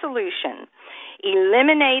Toxin Solution.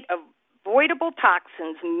 Eliminate avoidable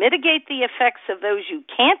toxins, mitigate the effects of those you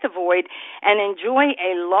can't avoid, and enjoy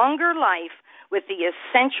a longer life with the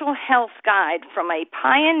essential health guide from a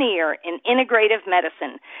pioneer in integrative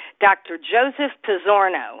medicine, Dr. Joseph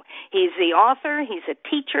Pizzorno. He's the author, he's a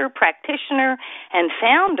teacher, practitioner, and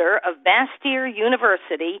founder of Bastyr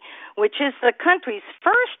University, which is the country's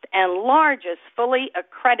first and largest fully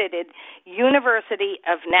accredited University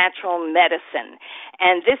of Natural Medicine.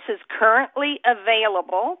 And this is currently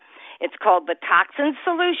available. It's called The Toxin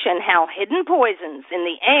Solution, How Hidden Poisons in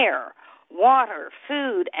the Air, Water,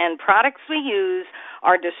 Food, and Products We Use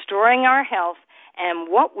are Destroying Our Health and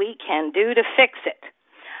What We Can Do to Fix It.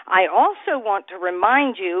 I also want to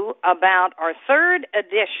remind you about our third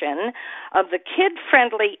edition of the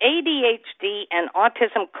kid-friendly ADHD and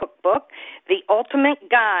Autism Cookbook, The Ultimate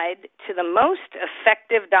Guide to the Most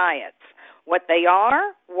Effective Diets, what they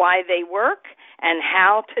are, why they work, and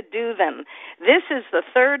how to do them. This is the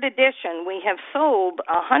third edition. We have sold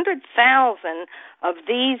 100,000 of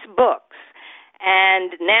these books,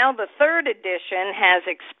 and now the third edition has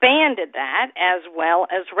expanded that as well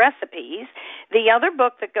as recipes. The other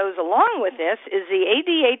book that goes along with this is the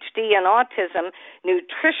ADHD and Autism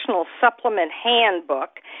Nutritional Supplement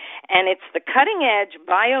Handbook, and it's the cutting-edge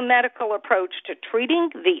biomedical approach to treating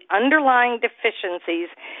the underlying deficiencies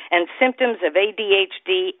and symptoms of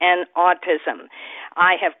ADHD and autism.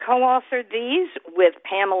 I have co-authored these with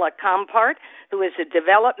Pamela Compart, who is a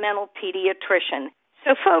developmental pediatrician.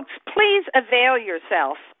 So, folks, please avail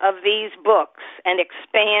yourself of these books and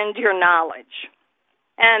expand your knowledge.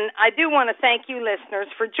 And I do want to thank you, listeners,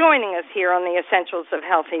 for joining us here on the Essentials of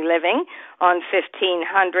Healthy Living on 1500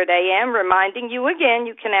 AM, reminding you again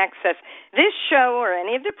you can access this show or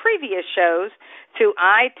any of the previous shows through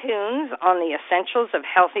iTunes on the Essentials of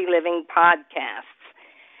Healthy Living podcasts.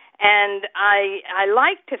 And I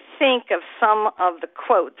like to think of some of the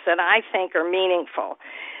quotes that I think are meaningful.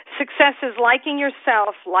 Success is liking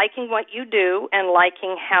yourself, liking what you do, and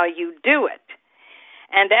liking how you do it.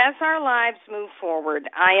 And as our lives move forward,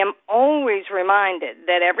 I am always reminded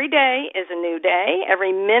that every day is a new day,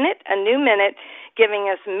 every minute a new minute, giving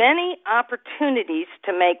us many opportunities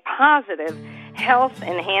to make positive,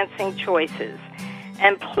 health-enhancing choices.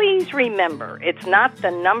 And please remember, it's not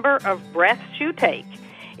the number of breaths you take,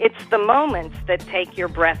 it's the moments that take your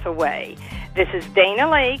breath away. This is Dana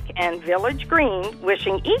Laake and Village Green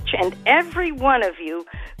wishing each and every one of you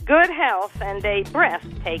good health and a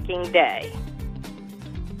breathtaking day.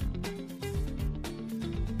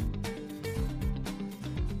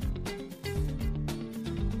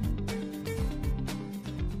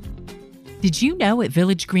 Did you know at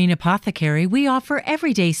Village Green Apothecary we offer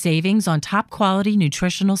everyday savings on top quality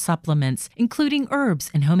nutritional supplements, including herbs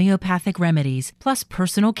and homeopathic remedies, plus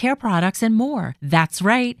personal care products and more? That's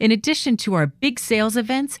right. In addition to our big sales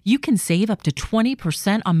events, you can save up to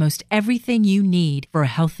 20% on most everything you need for a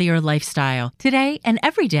healthier lifestyle. Today and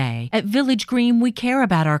every day at Village Green, we care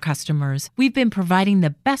about our customers. We've been providing the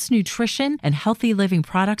best nutrition and healthy living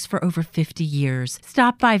products for over 50 years.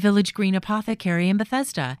 Stop by Village Green Apothecary in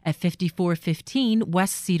Bethesda at 5415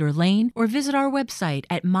 West Cedar Lane or visit our website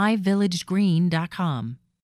at myvillagegreen.com.